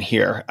tangent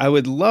here. I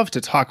would love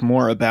to talk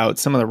more about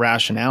some of the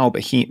rationale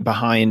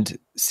behind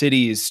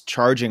cities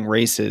charging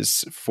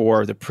races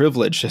for the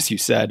privilege, as you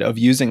said, of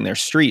using their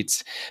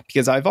streets.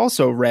 Because I've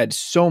also read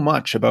so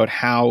much about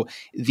how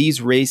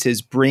these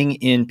races bring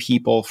in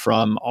people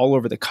from all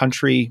over the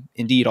country,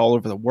 indeed all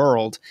over the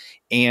world,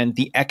 and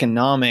the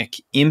economic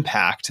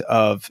impact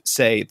of,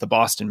 say, the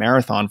Boston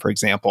Marathon, for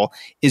example,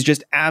 is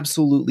just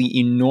absolutely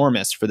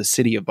enormous for the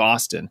city of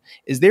Boston.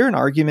 Is there an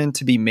argument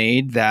to be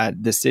made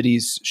that the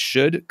cities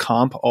should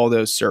comp all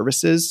those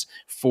services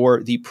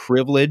for the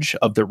privilege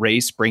of the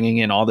race bringing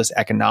in all this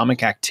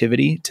economic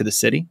activity to the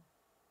city?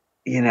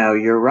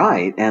 You're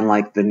right. And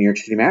like the New York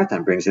City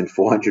Marathon brings in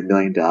 $400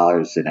 million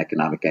in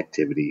economic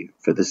activity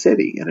for the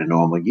city in a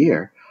normal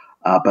year.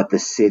 But the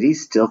city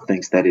still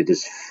thinks that it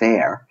is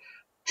fair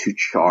to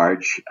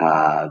charge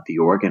the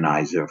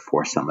organizer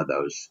for some of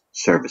those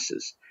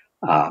services.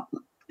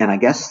 And I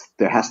guess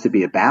there has to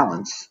be a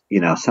balance,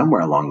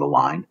 somewhere along the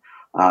line.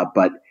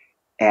 But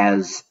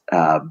as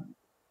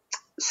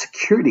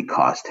security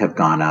costs have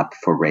gone up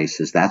for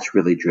races, that's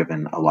really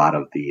driven a lot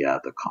of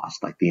the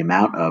cost. Like the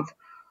amount of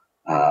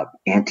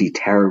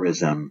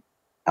anti-terrorism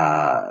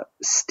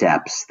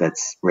steps that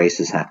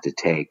races have to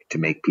take to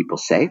make people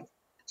safe,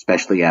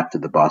 especially after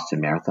the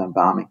Boston Marathon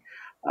bombing,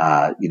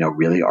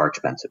 really are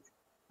expensive.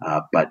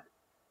 But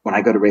when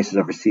I go to races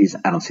overseas,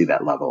 I don't see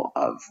that level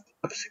of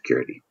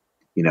security.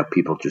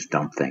 People just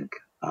don't think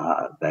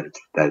that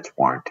it's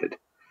warranted.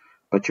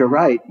 But you're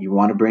right. You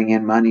want to bring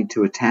in money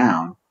to a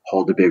town,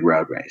 hold a big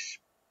road race.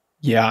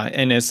 Yeah,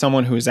 and as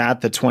someone who was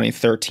at the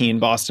 2013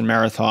 Boston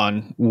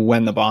Marathon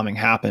when the bombing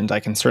happened, I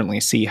can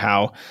certainly see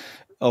how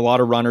a lot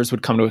of runners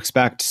would come to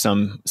expect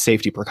some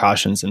safety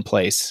precautions in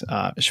place.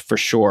 For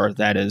sure,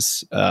 that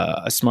is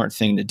a smart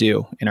thing to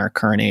do in our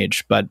current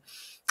age. But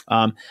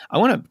I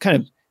want to kind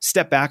of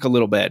step back a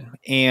little bit.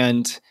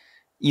 And,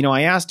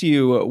 I asked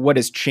you what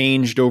has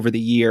changed over the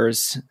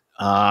years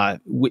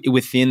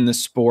within the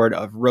sport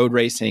of road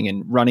racing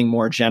and running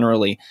more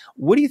generally.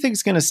 What do you think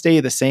is going to stay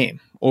the same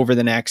over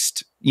the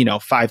next,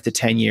 5 to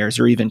 10 years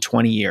or even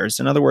 20 years?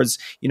 In other words,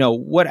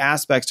 what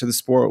aspects of the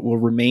sport will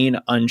remain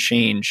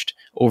unchanged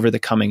over the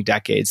coming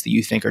decades that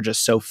you think are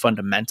just so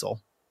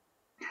fundamental?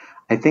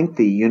 I think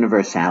the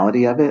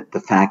universality of it,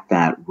 the fact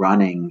that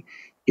running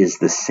is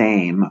the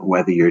same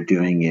whether you're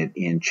doing it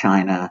in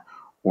China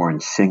or in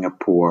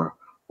Singapore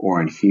or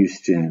in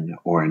Houston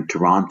or in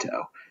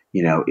Toronto,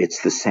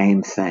 it's the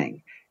same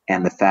thing.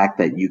 And the fact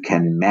that you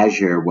can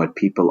measure what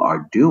people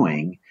are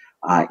doing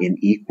in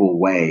equal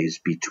ways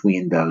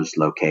between those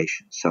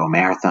locations. So a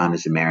marathon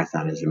is a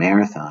marathon is a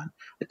marathon.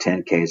 A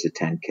 10K is a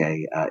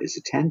 10K is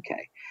a 10K.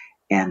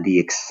 And the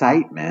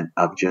excitement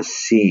of just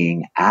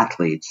seeing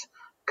athletes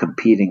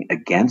competing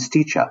against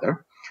each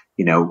other,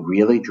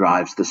 really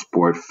drives the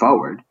sport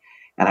forward.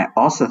 And I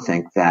also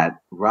think that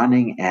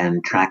running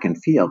and track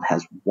and field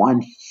has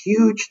one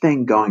huge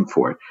thing going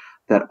for it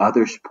that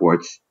other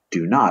sports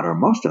do not, or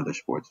most other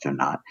sports do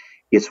not.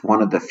 It's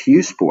one of the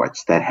few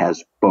sports that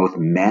has both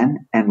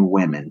men and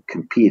women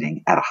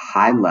competing at a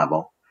high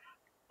level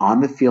on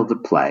the field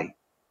of play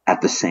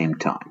at the same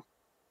time.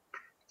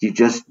 You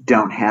just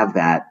don't have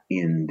that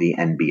in the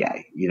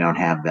NBA. You don't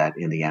have that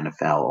in the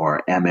NFL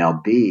or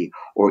MLB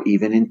or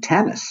even in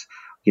tennis,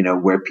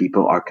 where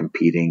people are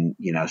competing,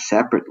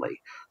 separately.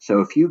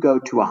 So if you go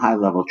to a high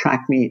level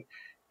track meet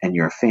and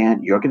you're a fan,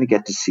 you're going to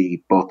get to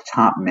see both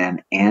top men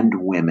and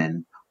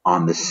women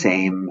on the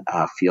same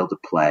field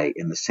of play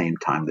in the same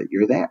time that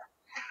you're there.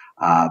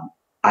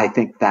 I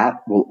think that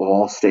will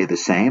all stay the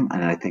same,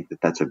 and I think that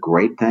that's a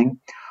great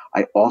thing.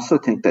 I also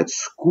think that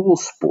school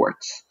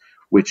sports,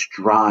 which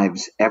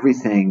drives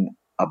everything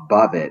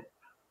above it,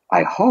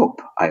 I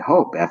hope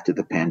after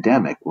the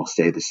pandemic will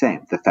stay the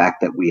same. The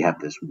fact that we have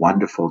this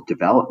wonderful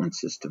development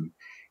system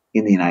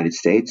in the United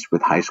States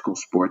with high school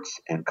sports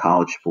and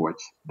college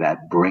sports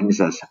that brings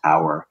us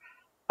our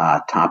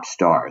top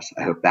stars.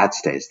 I hope that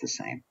stays the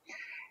same.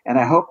 And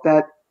I hope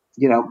that,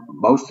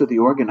 most of the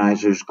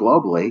organizers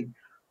globally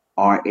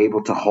are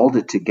able to hold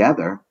it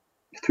together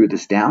through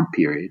this down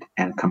period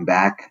and come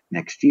back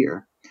next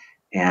year.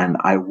 And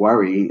I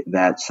worry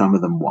that some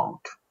of them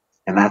won't.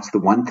 And that's the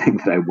one thing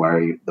that I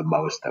worry the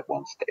most that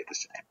won't stay the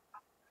same.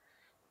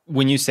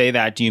 When you say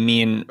that, do you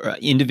mean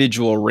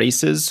individual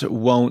races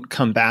won't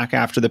come back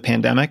after the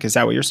pandemic? Is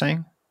that what you're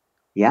saying?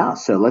 Yeah.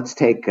 So let's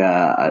take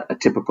a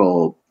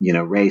typical,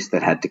 race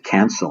that had to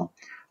cancel.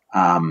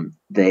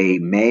 They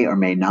may or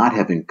may not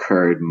have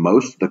incurred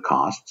most of the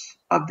costs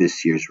of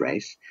this year's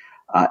race.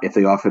 If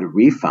they offered a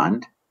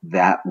refund,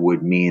 that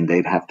would mean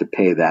they'd have to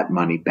pay that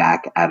money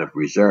back out of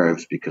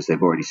reserves because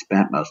they've already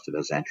spent most of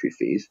those entry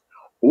fees.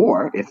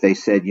 Or if they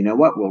said, you know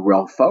what, we'll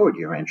roll forward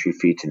your entry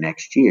fee to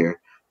next year,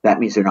 that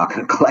means they're not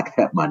going to collect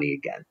that money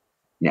again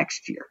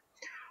next year.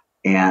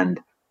 And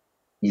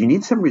you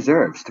need some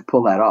reserves to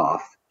pull that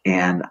off.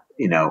 And,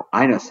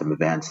 I know some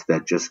events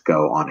that just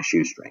go on a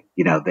shoestring.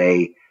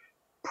 They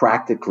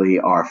practically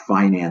are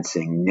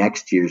financing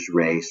next year's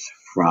race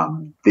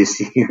from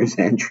this year's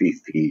entry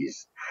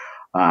fees.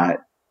 Uh,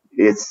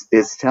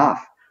 it's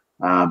tough.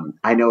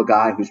 I know a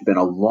guy who's been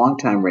a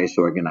long-time race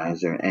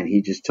organizer, and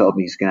he just told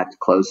me he's going to have to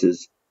close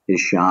his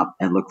shop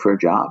and look for a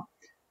job,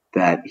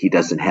 that he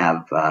doesn't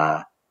have,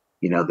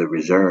 the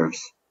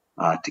reserves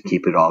to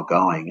keep it all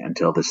going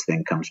until this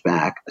thing comes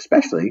back,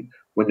 especially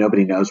when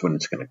nobody knows when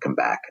it's going to come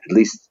back, at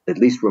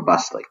least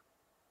robustly.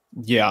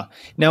 Yeah.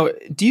 Now,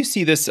 do you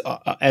see this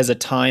as a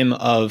time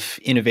of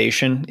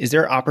innovation? Is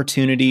there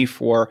opportunity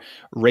for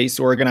race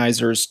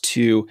organizers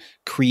to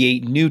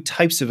create new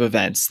types of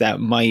events that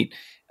might,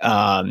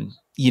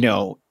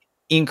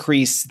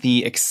 increase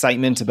the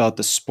excitement about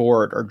the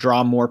sport or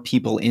draw more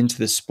people into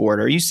the sport?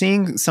 Are you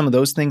seeing some of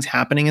those things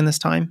happening in this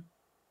time?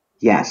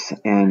 Yes,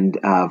 and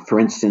for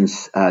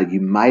instance, you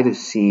might have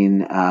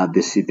seen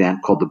this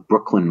event called the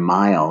Brooklyn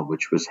Mile,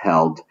 which was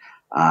held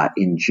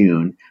in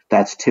June.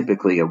 That's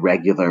typically a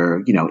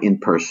regular,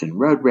 in-person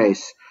road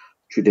race,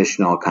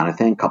 traditional kind of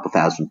thing, couple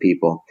thousand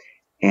people.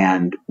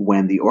 And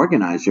when the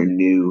organizer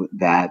knew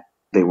that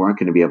they weren't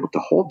going to be able to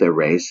hold their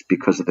race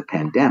because of the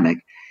pandemic,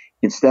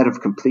 instead of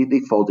completely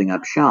folding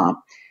up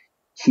shop,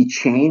 he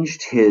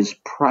changed his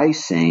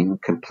pricing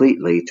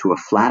completely to a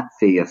flat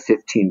fee of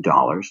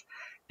 $15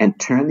 and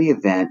turned the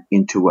event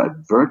into a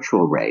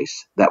virtual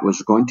race that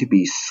was going to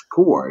be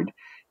scored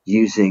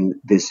using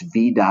this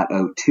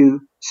V.02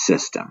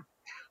 system.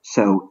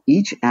 So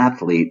each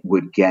athlete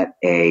would get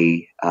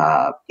a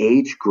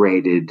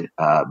age-graded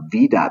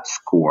V.dot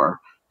score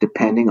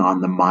depending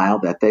on the mile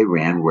that they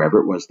ran,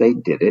 wherever it was they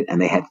did it,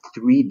 and they had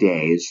 3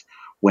 days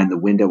when the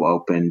window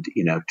opened,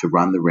 to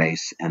run the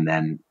race, and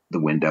then the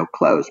window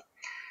closed.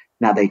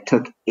 Now, they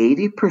took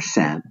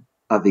 80%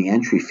 of the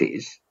entry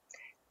fees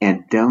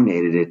and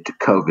donated it to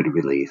COVID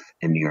relief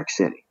in New York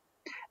City.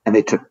 And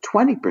they took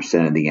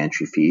 20% of the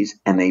entry fees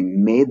and they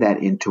made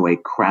that into a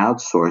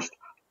crowdsourced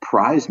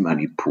prize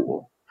money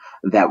pool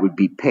that would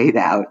be paid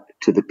out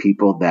to the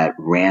people that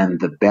ran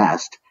the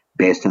best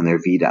based on their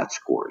VDOT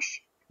scores,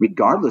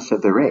 regardless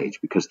of their age,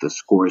 because the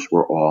scores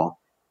were all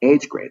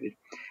age graded.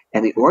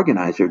 And the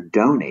organizer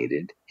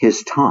donated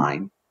his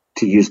time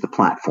to use the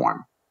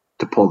platform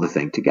to pull the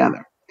thing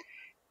together.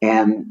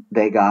 And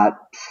they got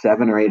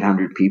 700 or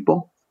 800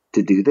 people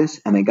to do this,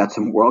 and they got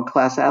some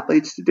world-class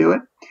athletes to do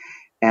it.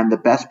 And the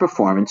best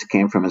performance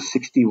came from a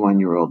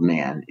 61-year-old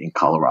man in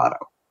Colorado.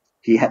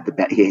 He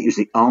was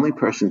the only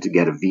person to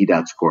get a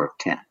VDOT score of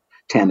 10.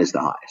 10 is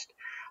the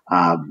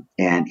highest.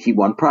 And he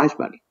won prize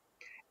money.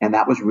 And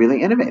that was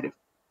really innovative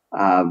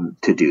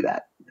to do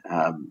that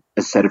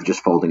instead of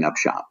just folding up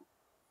shop.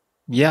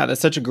 Yeah,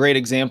 that's such a great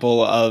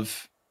example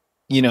of,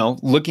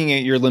 looking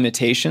at your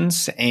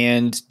limitations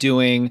and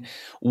doing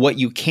what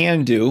you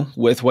can do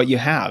with what you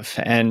have.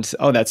 And,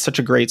 that's such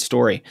a great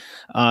story.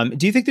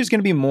 Do you think there's going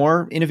to be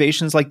more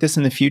innovations like this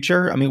in the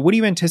future? I mean, what do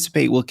you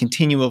anticipate will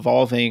continue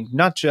evolving,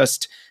 not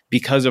just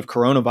because of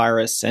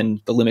coronavirus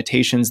and the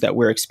limitations that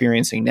we're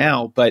experiencing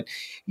now, but,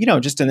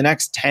 just in the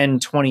next 10,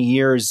 20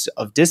 years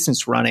of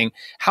distance running,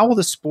 how will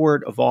the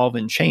sport evolve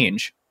and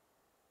change?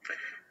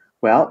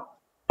 Well,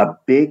 a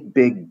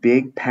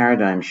big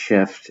paradigm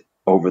shift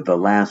over the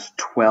last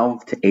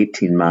 12 to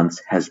 18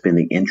 months has been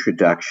the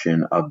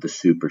introduction of the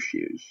super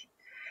shoes.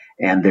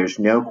 And there's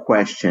no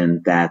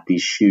question that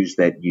these shoes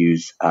that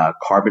use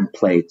carbon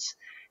plates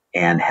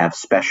and have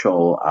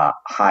special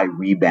high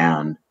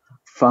rebound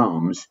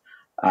foams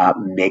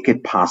make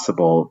it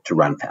possible to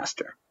run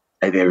faster.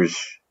 There's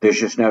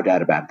just no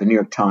doubt about it. The New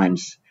York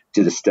Times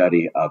did a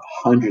study of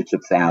hundreds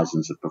of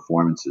thousands of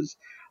performances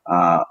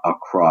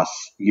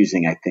across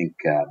using, I think,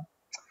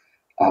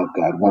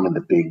 one of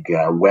the big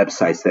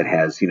websites that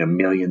has,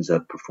 millions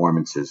of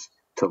performances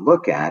to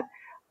look at.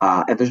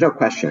 And there's no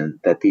question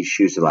that these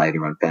shoes allow you to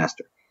run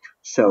faster.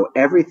 So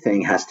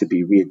everything has to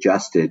be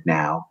readjusted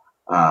now.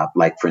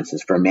 Like, for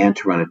instance, for a man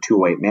to run a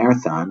 208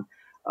 marathon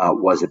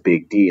was a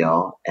big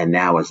deal, and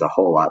now is a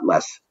whole lot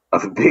less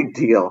of a big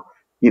deal,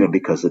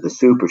 because of the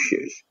super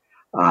shoes.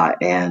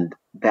 And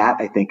that,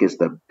 I think, is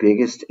the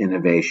biggest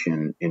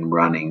innovation in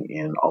running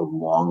in a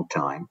long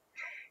time.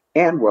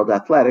 And World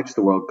Athletics,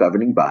 the world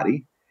governing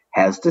body,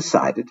 has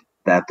decided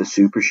that the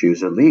super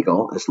shoes are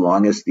legal as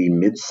long as the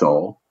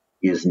midsole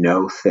is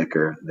no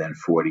thicker than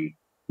 40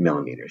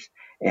 millimeters.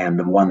 And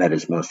the one that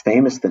is most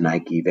famous, the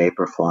Nike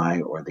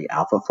Vaporfly or the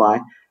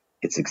Alphafly,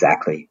 it's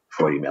exactly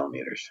 40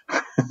 millimeters.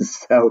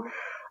 So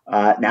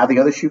now the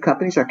other shoe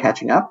companies are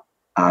catching up.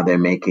 They're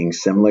making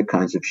similar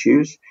kinds of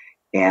shoes,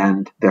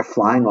 and they're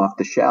flying off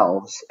the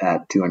shelves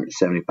at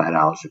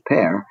 $275 a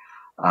pair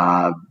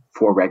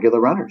for regular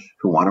runners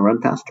who want to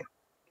run faster.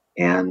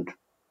 And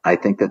I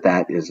think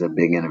that is a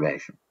big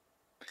innovation.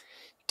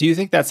 Do you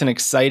think that's an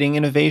exciting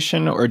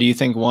innovation, or do you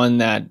think one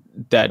that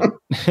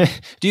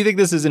do you think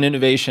this is an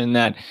innovation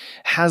that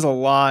has a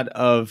lot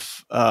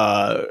of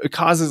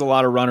causes a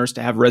lot of runners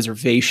to have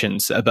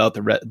reservations about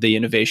the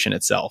innovation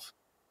itself?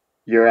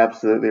 You're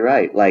absolutely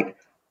right. Like,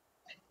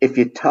 if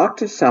you talk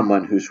to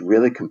someone who's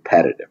really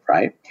competitive,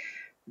 right,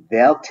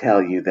 they'll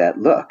tell you that,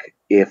 look,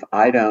 if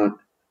I don't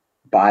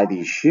buy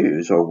these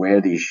shoes or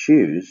wear these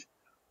shoes,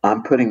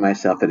 I'm putting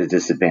myself at a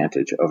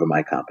disadvantage over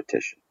my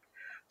competition.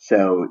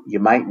 So you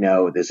might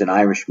know there's an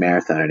Irish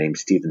marathoner named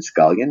Stephen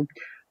Scullion,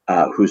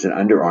 who's an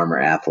Under Armour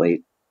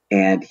athlete,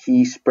 and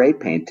he spray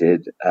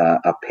painted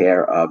a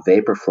pair of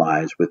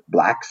Vaporflies with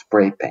black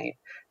spray paint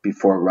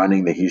before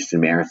running the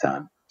Houston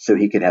Marathon so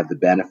he could have the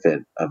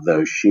benefit of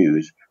those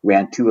shoes,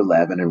 ran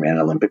 2:11 and ran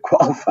Olympic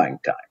qualifying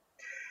time.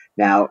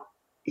 Now,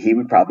 he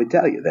would probably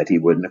tell you that he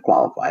wouldn't have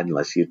qualified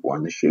unless he had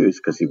worn the shoes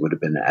because he would have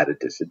been at a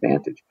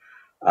disadvantage.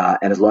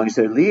 And as long as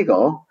they're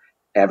legal,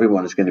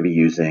 everyone is going to be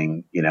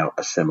using,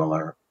 a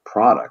similar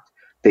product.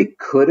 They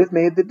could have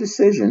made the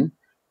decision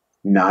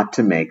not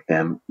to make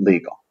them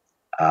legal,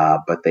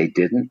 but they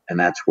didn't, and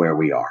that's where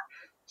we are.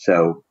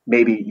 So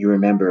maybe you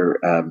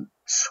remember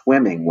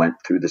swimming went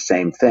through the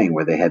same thing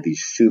where they had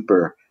these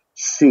super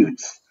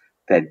suits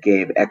that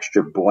gave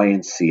extra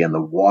buoyancy, and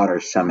the water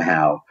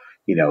somehow,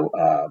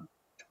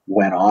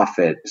 went off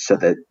it so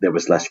that there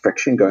was less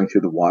friction going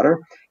through the water,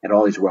 and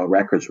all these world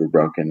records were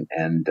broken.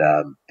 And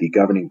the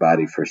governing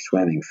body for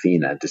swimming,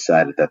 FINA,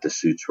 decided that the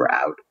suits were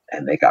out,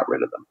 and they got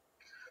rid of them.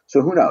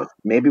 So who knows?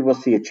 Maybe we'll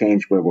see a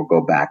change where we'll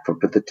go back. But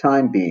for the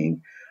time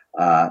being,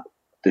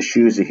 the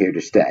shoes are here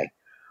to stay.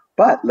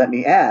 But let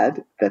me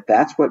add that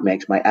that's what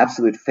makes my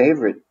absolute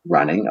favorite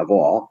running of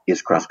all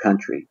is cross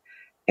country.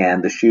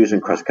 And the shoes in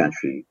cross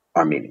country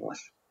are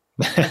meaningless.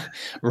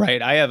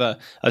 Right. I have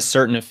a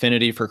certain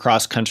affinity for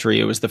cross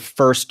country. It was the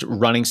first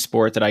running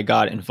sport that I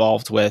got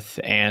involved with.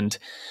 And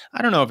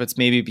I don't know if it's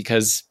maybe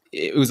because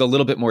it was a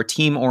little bit more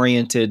team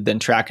oriented than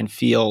track and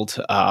field,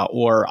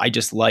 or I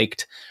just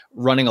liked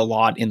running a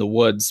lot in the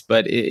woods,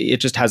 but it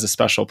just has a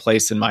special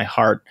place in my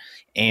heart.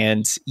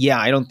 And yeah,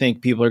 I don't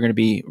think people are going to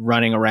be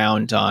running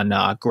around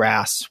on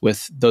grass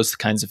with those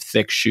kinds of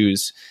thick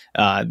shoes.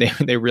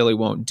 They really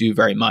won't do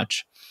very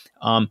much.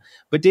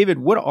 But David,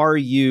 what are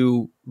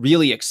you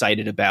really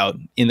excited about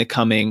in the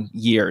coming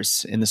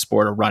years in the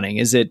sport of running?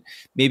 Is it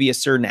maybe a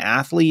certain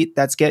athlete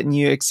that's getting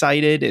you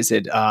excited? Is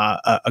it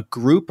a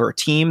group or a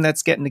team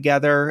that's getting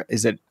together?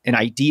 Is it an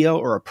idea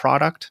or a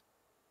product?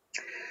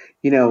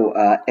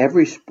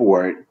 Every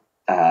sports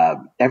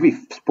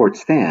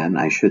fan,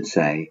 I should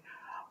say,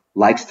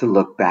 likes to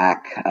look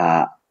back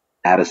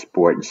at a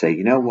sport and say,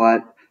 you know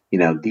what?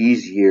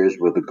 These years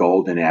were the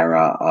golden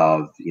era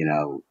of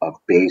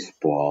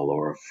baseball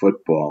or of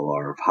football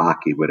or of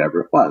hockey,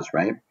 whatever it was,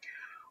 right?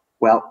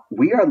 Well,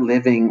 we are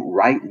living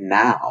right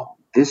now,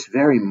 this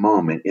very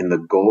moment, in the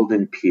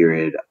golden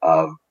period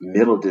of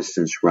middle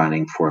distance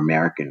running for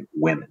American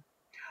women.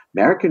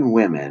 American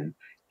women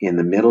in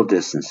the middle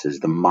distances,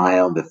 the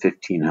mile, the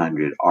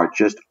 1500, are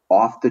just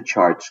off the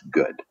charts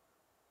good,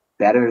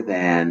 better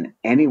than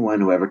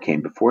anyone who ever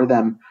came before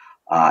them.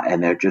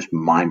 And they're just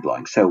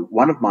mind-blowing. So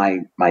one of my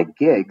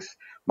gigs,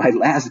 my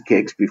last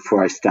gigs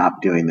before I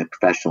stopped doing the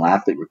professional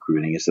athlete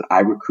recruiting, is that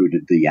I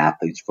recruited the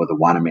athletes for the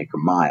Wanamaker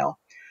Mile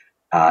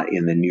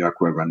in the New York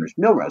Roadrunners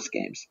Millrose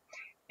Games.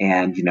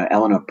 And,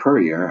 Eleanor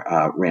Purrier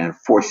ran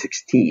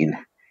 4:16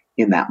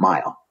 in that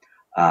mile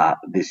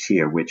this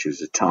year, which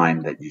is a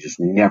time that you just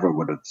never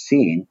would have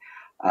seen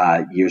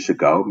years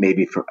ago,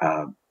 maybe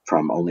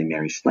from only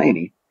Mary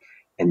Slaney.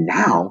 And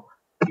now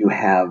you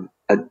have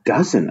a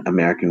dozen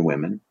American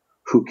women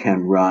who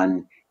can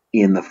run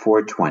in the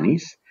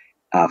 4:20s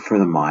for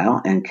the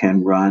mile and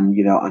can run,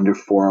 under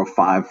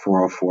 4:05,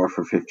 4:04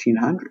 for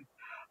 1500.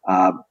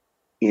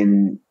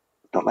 In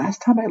the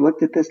last time I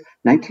looked at this,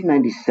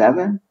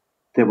 1997,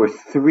 there were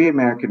 3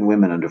 American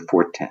women under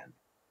 4:10.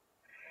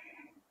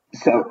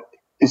 So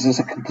this is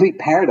a complete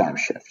paradigm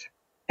shift.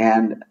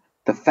 And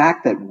the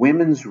fact that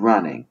women's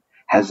running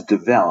has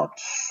developed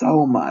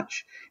so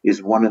much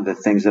is one of the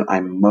things that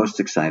I'm most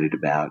excited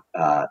about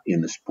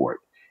in the sport.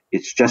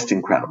 It's just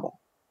incredible.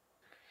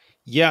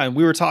 Yeah, and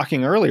we were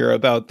talking earlier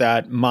about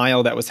that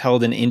mile that was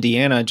held in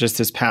Indiana just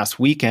this past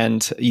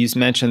weekend. You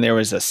mentioned there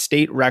was a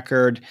state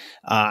record.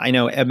 I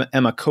know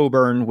Emma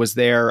Coburn was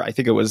there. I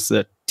think it was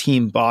the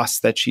team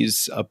boss that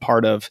she's a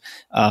part of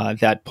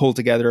that pulled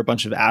together a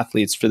bunch of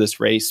athletes for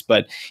this race.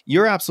 But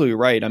you're absolutely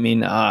right. I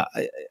mean, I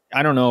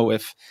don't know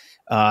if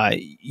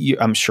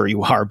I'm sure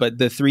you are, but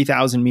the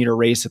 3,000 meter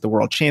race at the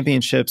World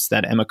Championships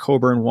that Emma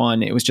Coburn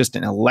won, it was just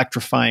an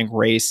electrifying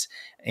race.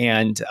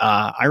 And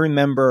I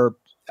remember,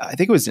 I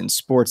think it was in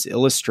Sports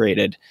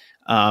Illustrated,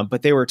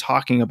 but they were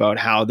talking about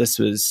how this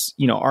was,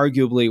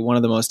 arguably one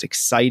of the most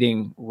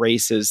exciting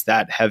races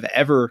that's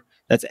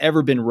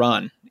ever been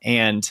run.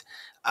 And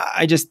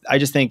I just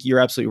think you're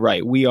absolutely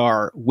right. We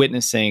are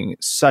witnessing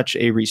such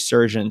a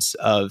resurgence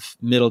of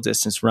middle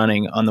distance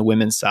running on the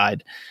women's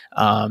side.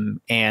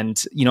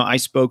 And I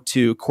spoke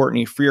to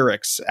Courtney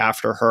Frerichs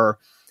after her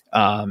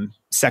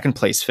second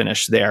place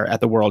finish there at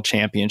the World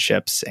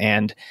Championships,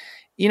 and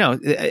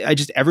I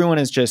just, everyone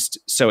is just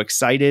so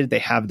excited. They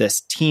have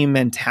this team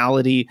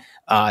mentality.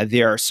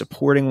 They are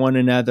supporting one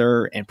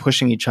another and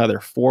pushing each other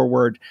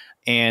forward.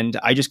 And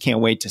I just can't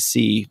wait to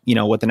see,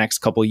 what the next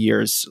couple of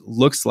years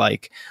looks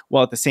like.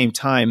 While at the same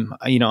time,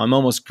 I'm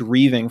almost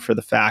grieving for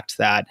the fact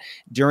that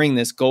during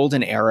this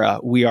golden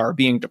era, we are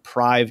being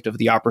deprived of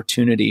the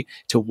opportunity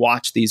to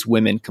watch these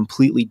women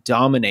completely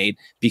dominate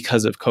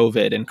because of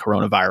COVID and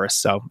coronavirus.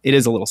 So it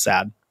is a little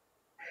sad.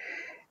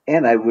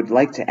 And I would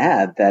like to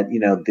add that,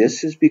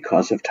 this is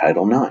because of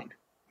Title IX.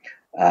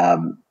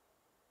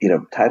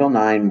 Title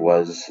IX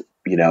was,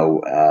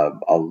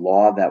 a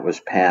law that was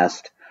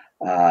passed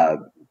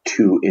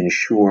to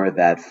ensure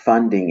that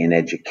funding in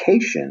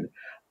education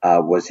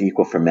was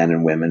equal for men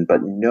and women,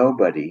 but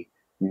nobody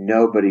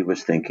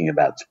was thinking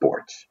about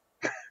sports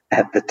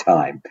at the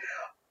time.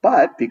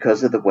 But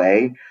because of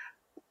the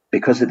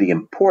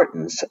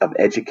importance of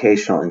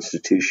educational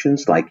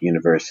institutions like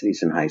universities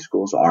and high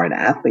schools are in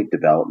athlete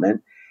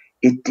development,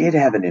 it did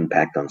have an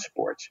impact on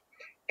sports.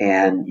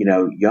 And,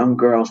 young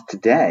girls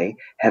today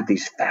have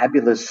these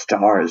fabulous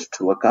stars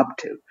to look up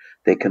to.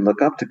 They can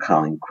look up to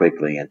Colleen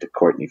Quigley and to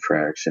Courtney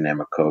Frerichs and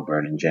Emma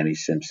Coburn and Jenny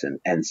Simpson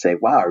and say,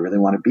 wow, I really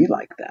want to be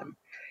like them.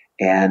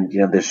 And,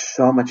 there's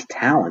so much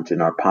talent in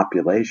our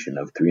population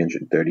of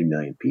 330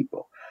 million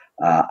people.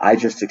 I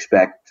just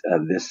expect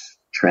this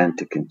trend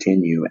to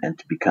continue and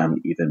to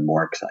become even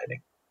more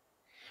exciting.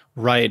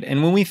 Right.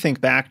 And when we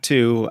think back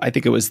to, I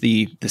think it was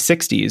the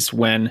 60s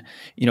when,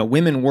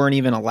 women weren't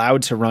even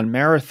allowed to run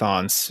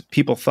marathons.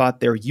 People thought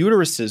their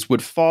uteruses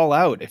would fall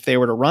out if they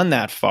were to run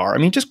that far. I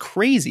mean, just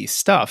crazy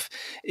stuff.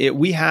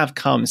 We have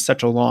come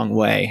such a long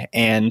way.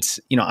 And,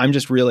 I'm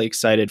just really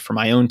excited for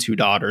my own two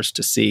daughters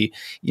to see,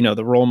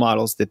 the role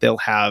models that they'll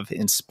have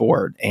in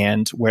sport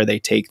and where they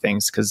take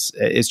things, because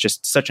it's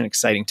just such an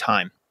exciting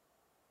time.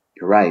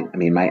 You're right. I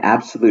mean, my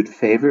absolute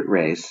favorite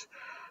race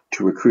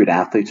to recruit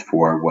athletes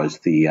for was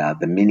the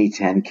Mini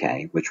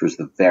 10K, which was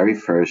the very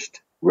first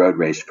road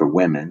race for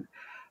women,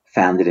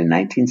 founded in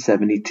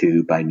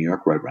 1972 by New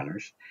York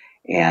Roadrunners.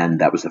 And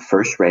that was the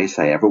first race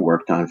I ever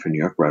worked on for New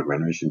York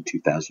Roadrunners in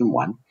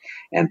 2001.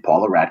 And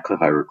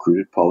I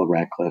recruited Paula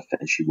Radcliffe,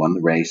 and she won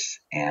the race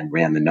and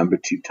ran the number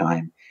 2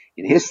 time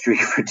in history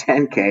for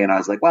 10K. And I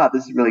was like, wow,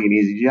 this is really an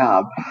easy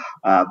job.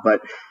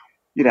 But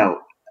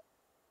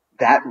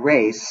that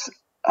race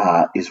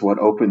is what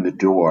opened the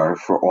door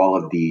for all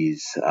of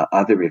these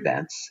other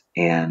events,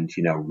 and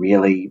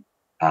really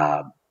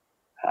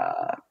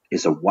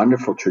is a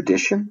wonderful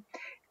tradition,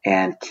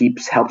 and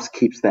helps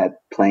keeps that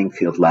playing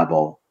field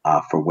level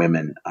for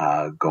women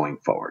going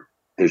forward.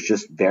 There's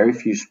just very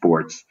few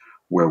sports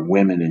where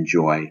women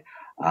enjoy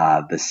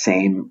the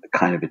same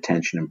kind of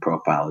attention and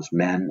profile as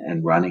men,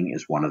 and running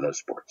is one of those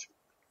sports.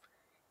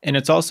 And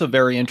it's also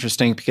very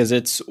interesting because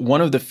it's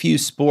one of the few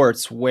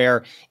sports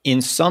where, in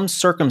some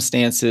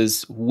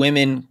circumstances,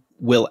 women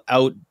will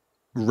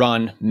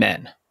outrun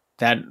men.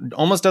 That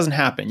almost doesn't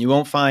happen. You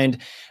won't find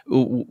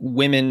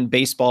women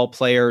baseball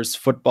players,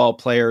 football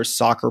players,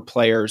 soccer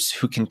players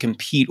who can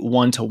compete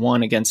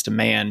 1-to-1 against a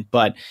man.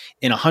 But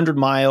in a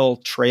 100-mile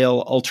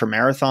trail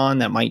ultramarathon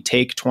that might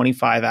take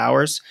 25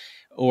 hours,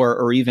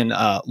 or even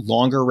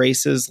longer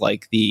races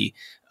like the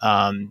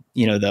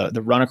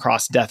run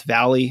across Death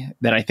Valley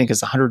that I think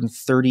is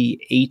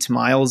 138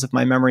 miles, if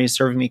my memory is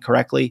serving me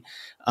correctly.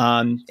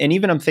 And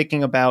even I'm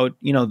thinking about,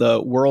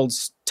 the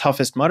world's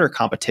toughest mudder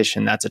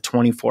competition. That's a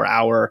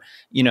 24-hour,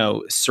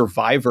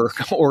 survivor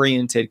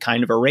oriented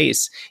kind of a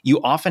race. You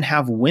often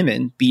have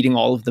women beating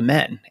all of the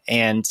men.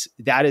 And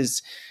that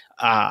is,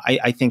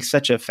 I think,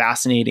 such a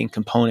fascinating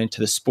component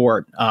to the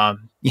sport.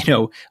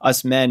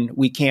 Us men,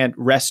 we can't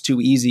rest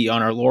too easy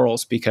on our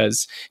laurels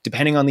because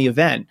depending on the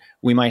event,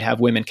 we might have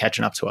women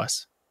catching up to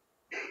us.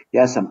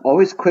 Yes, I'm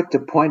always quick to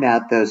point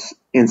out those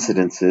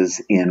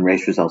incidences in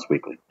Race Results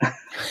Weekly.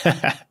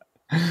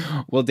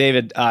 Well,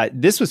 David,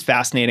 this was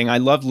fascinating. I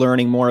love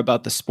learning more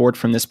about the sport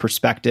from this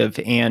perspective.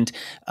 And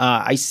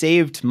I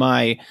saved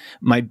my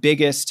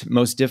biggest,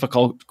 most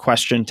difficult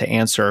question to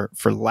answer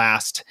for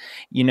last.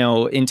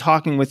 In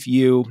talking with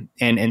you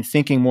and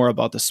thinking more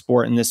about the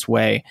sport in this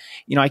way,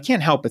 I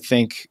can't help but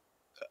think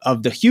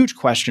of the huge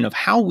question of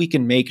how we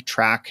can make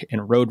track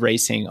and road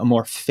racing a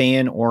more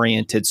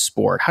fan-oriented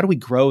sport. How do we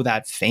grow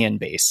that fan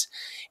base?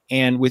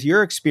 And with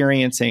your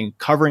experience in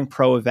covering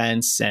pro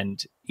events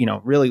and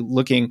really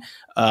looking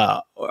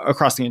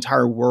across the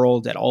entire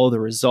world at all the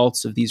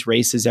results of these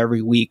races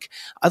every week,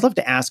 I'd love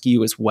to ask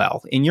you as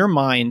well, in your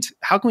mind,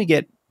 how can we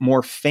get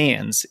more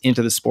fans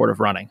into the sport of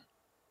running?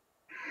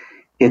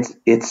 It's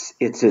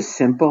as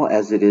simple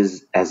as it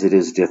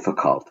is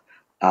difficult.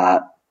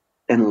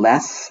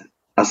 Unless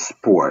a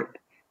sport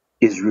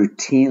is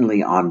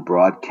routinely on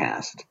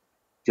broadcast,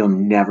 you'll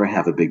never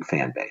have a big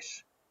fan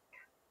base.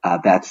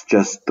 That's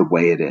just the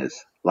way it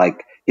is.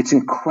 Like, it's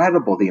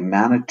incredible the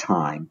amount of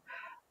time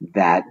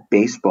that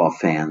baseball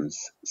fans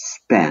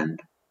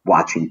spend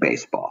watching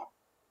baseball,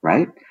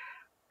 right?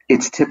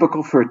 It's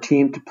typical for a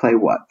team to play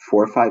 4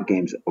 or 5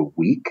 games a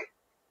week.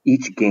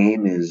 Each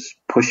game is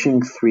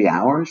pushing 3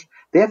 hours.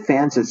 They have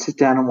fans that sit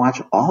down and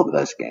watch all of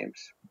those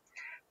games.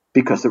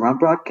 Because they're on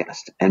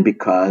broadcast and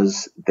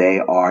because they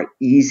are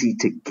easy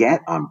to get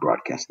on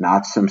broadcast,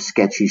 not some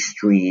sketchy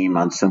stream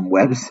on some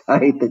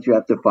website that you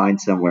have to find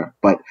somewhere.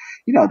 But,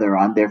 they're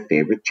on their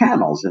favorite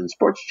channels and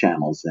sports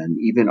channels and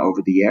even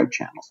over the air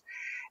channels.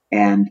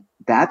 And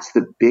that's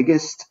the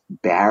biggest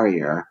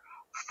barrier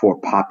for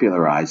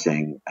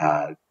popularizing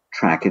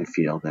track and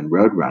field and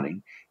road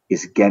running,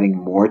 is getting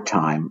more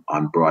time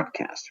on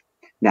broadcast.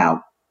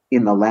 Now,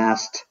 in the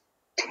last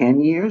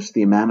 10 years,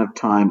 the amount of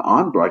time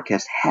on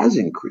broadcast has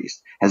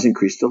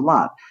increased a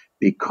lot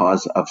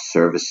because of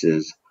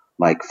services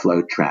like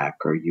FlowTrack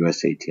or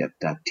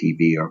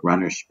USATF.tv or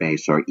Runner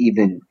Space or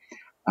even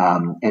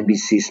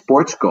NBC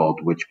Sports Gold,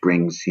 which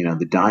brings,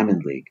 the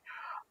Diamond League.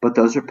 But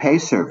those are pay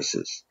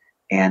services,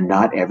 and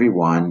not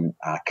everyone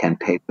can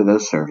pay for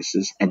those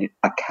services. And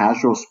a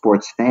casual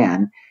sports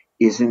fan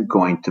isn't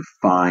going to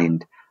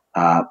find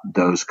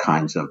those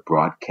kinds of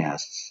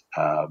broadcasts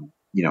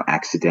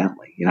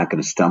accidentally. You're not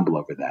going to stumble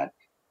over that.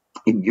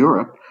 In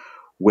Europe,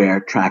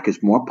 where track is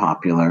more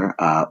popular,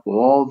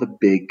 all the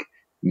big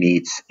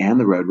meets and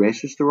the road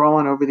races, they're all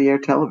on over-the-air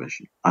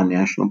television, on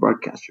national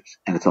broadcasters.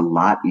 And it's a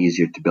lot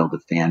easier to build a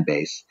fan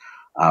base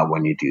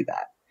when you do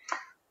that.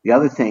 The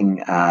other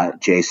thing,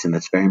 Jason,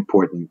 that's very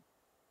important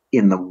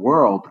in the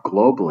world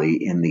globally,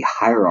 in the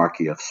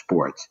hierarchy of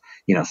sports,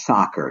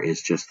 soccer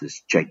is just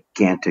this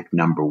gigantic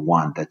number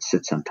one that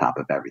sits on top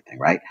of everything,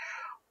 right?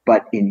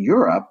 But in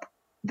Europe,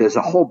 there's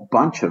a whole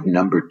bunch of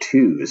number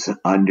twos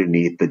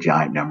underneath the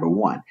giant number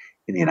one.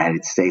 In the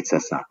United States,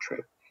 that's not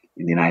true.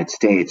 In the United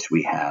States,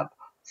 we have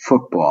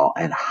football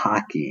and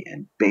hockey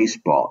and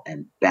baseball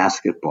and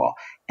basketball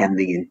and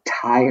the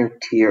entire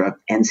tier of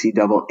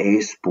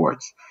NCAA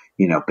sports,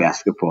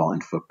 basketball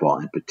and football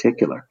in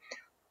particular.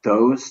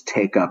 Those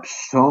take up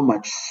so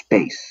much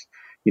space,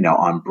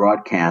 on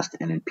broadcast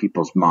and in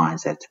people's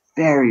minds that it's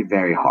very,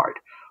 very hard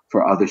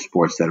for other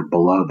sports that are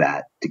below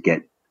that to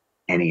get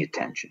any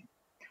attention.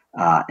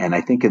 And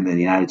I think in the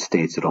United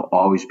States, it'll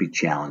always be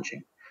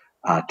challenging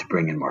to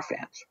bring in more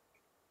fans.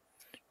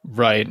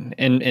 Right.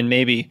 And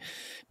maybe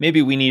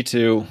we need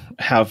to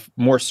have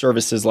more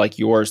services like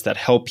yours that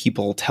help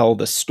people tell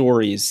the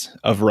stories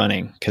of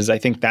running, because I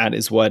think that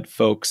is what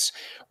folks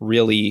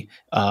really,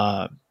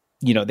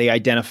 they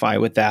identify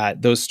with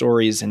that. Those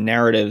stories and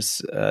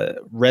narratives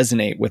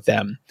resonate with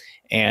them.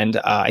 And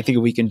I think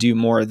if we can do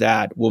more of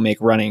that, we'll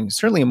make running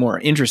certainly a more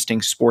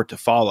interesting sport to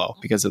follow,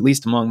 because at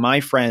least among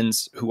my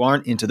friends who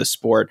aren't into the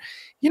sport,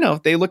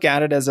 they look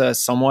at it as a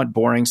somewhat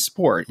boring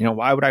sport.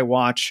 Why would I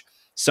watch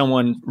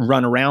someone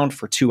run around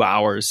for 2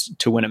 hours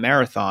to win a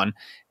marathon?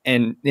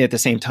 And at the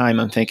same time,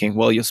 I'm thinking,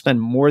 well, you'll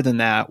spend more than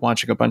that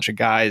watching a bunch of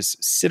guys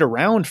sit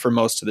around for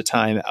most of the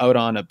time out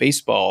on a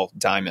baseball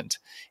diamond.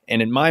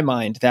 And in my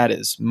mind, that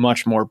is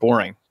much more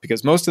boring,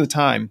 because most of the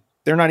time,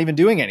 they're not even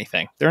doing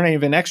anything. They're not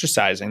even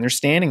exercising. They're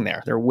standing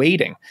there. They're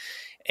waiting.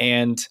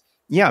 And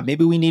yeah,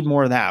 maybe we need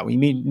more of that. We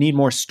need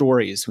more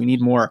stories. We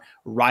need more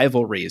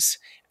rivalries.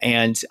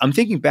 And I'm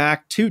thinking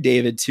back too,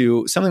 David,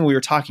 to something we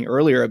were talking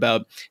earlier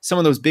about some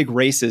of those big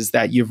races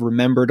that you've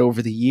remembered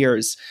over the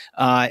years.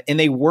 And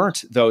they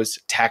weren't those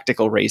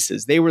tactical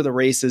races. They were the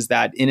races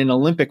that in an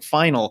Olympic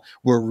final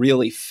were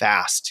really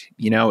fast.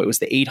 It was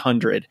the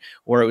 800,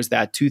 or it was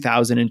that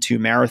 2002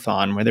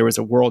 marathon where there was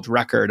a world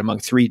record among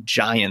three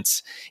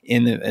giants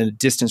in the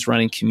distance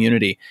running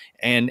community.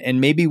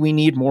 And maybe we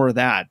need more of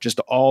that, just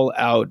all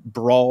out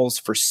brawls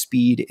for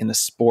speed in the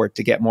sport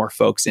to get more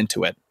folks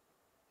into it.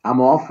 I'm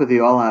all for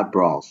the all-out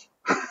brawls.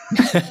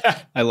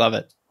 I love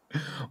it.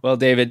 Well,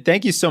 David,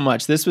 thank you so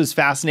much. This was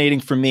fascinating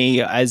for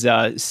me as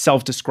a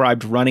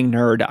self-described running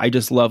nerd. I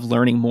just love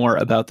learning more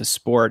about the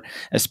sport,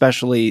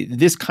 especially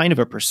this kind of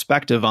a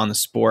perspective on the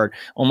sport,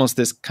 almost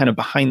this kind of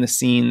behind the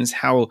scenes,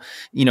 how,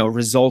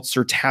 results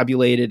are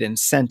tabulated and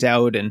sent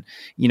out, and,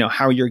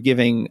 how you're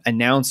giving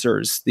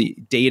announcers the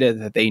data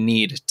that they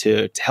need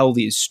to tell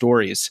these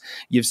stories.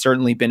 You've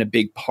certainly been a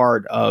big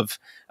part of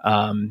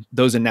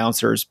those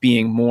announcers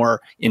being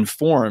more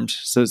informed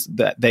so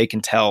that they can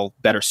tell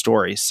better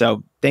stories.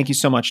 So thank you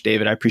so much,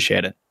 David. I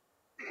appreciate it.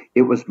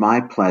 It was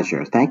my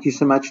pleasure. Thank you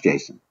so much,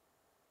 Jason.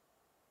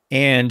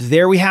 And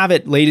there we have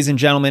it, ladies and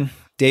gentlemen.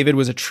 David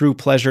was a true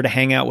pleasure to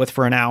hang out with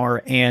for an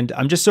hour, and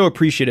I'm just so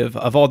appreciative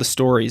of all the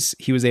stories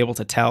he was able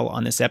to tell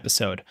on this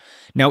episode.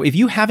 Now, if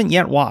you haven't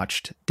yet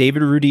watched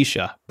David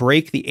Rudisha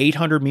break the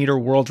 800-meter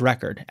world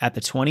record at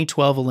the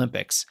 2012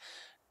 Olympics,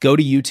 go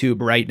to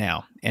YouTube right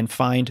now and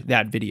find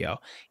that video.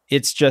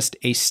 It's just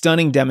a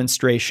stunning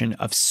demonstration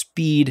of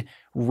speed,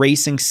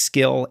 racing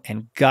skill,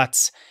 and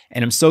guts.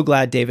 And I'm so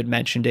glad David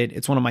mentioned it.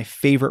 It's one of my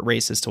favorite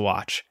races to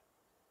watch.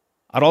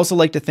 I'd also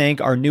like to thank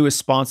our newest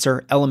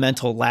sponsor,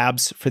 Elemental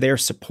Labs, for their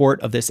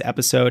support of this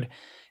episode.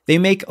 They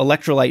make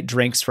electrolyte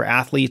drinks for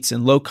athletes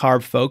and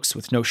low-carb folks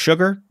with no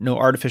sugar, no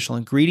artificial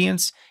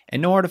ingredients,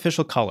 and no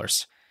artificial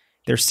colors.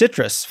 Their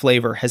citrus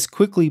flavor has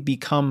quickly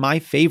become my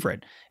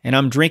favorite, and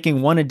I'm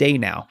drinking one a day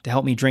now to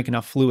help me drink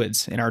enough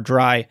fluids in our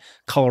dry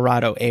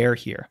Colorado air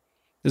here.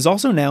 There's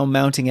also now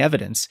mounting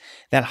evidence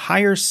that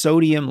higher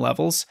sodium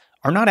levels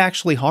are not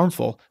actually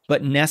harmful,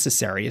 but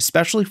necessary,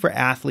 especially for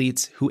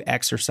athletes who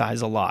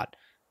exercise a lot.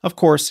 Of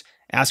course,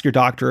 ask your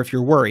doctor if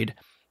you're worried,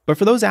 but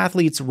for those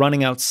athletes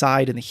running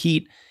outside in the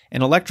heat,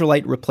 an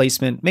electrolyte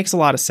replacement makes a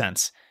lot of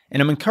sense,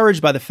 and I'm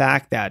encouraged by the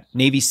fact that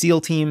Navy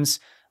SEAL teams,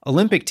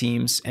 Olympic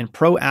teams, and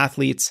pro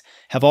athletes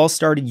have all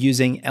started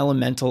using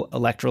elemental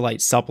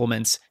electrolyte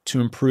supplements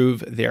to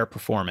improve their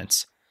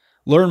performance.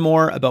 Learn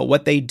more about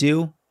what they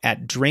do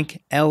at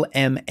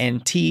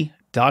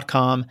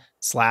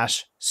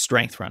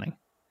drinklmnt.com/strengthrunning.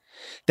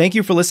 Thank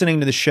you for listening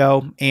to the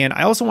show, and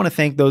I also want to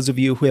thank those of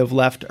you who have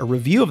left a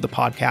review of the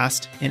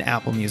podcast in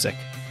Apple Music.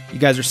 You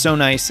guys are so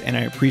nice, and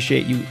I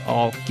appreciate you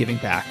all giving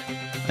back.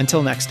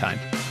 Until next time.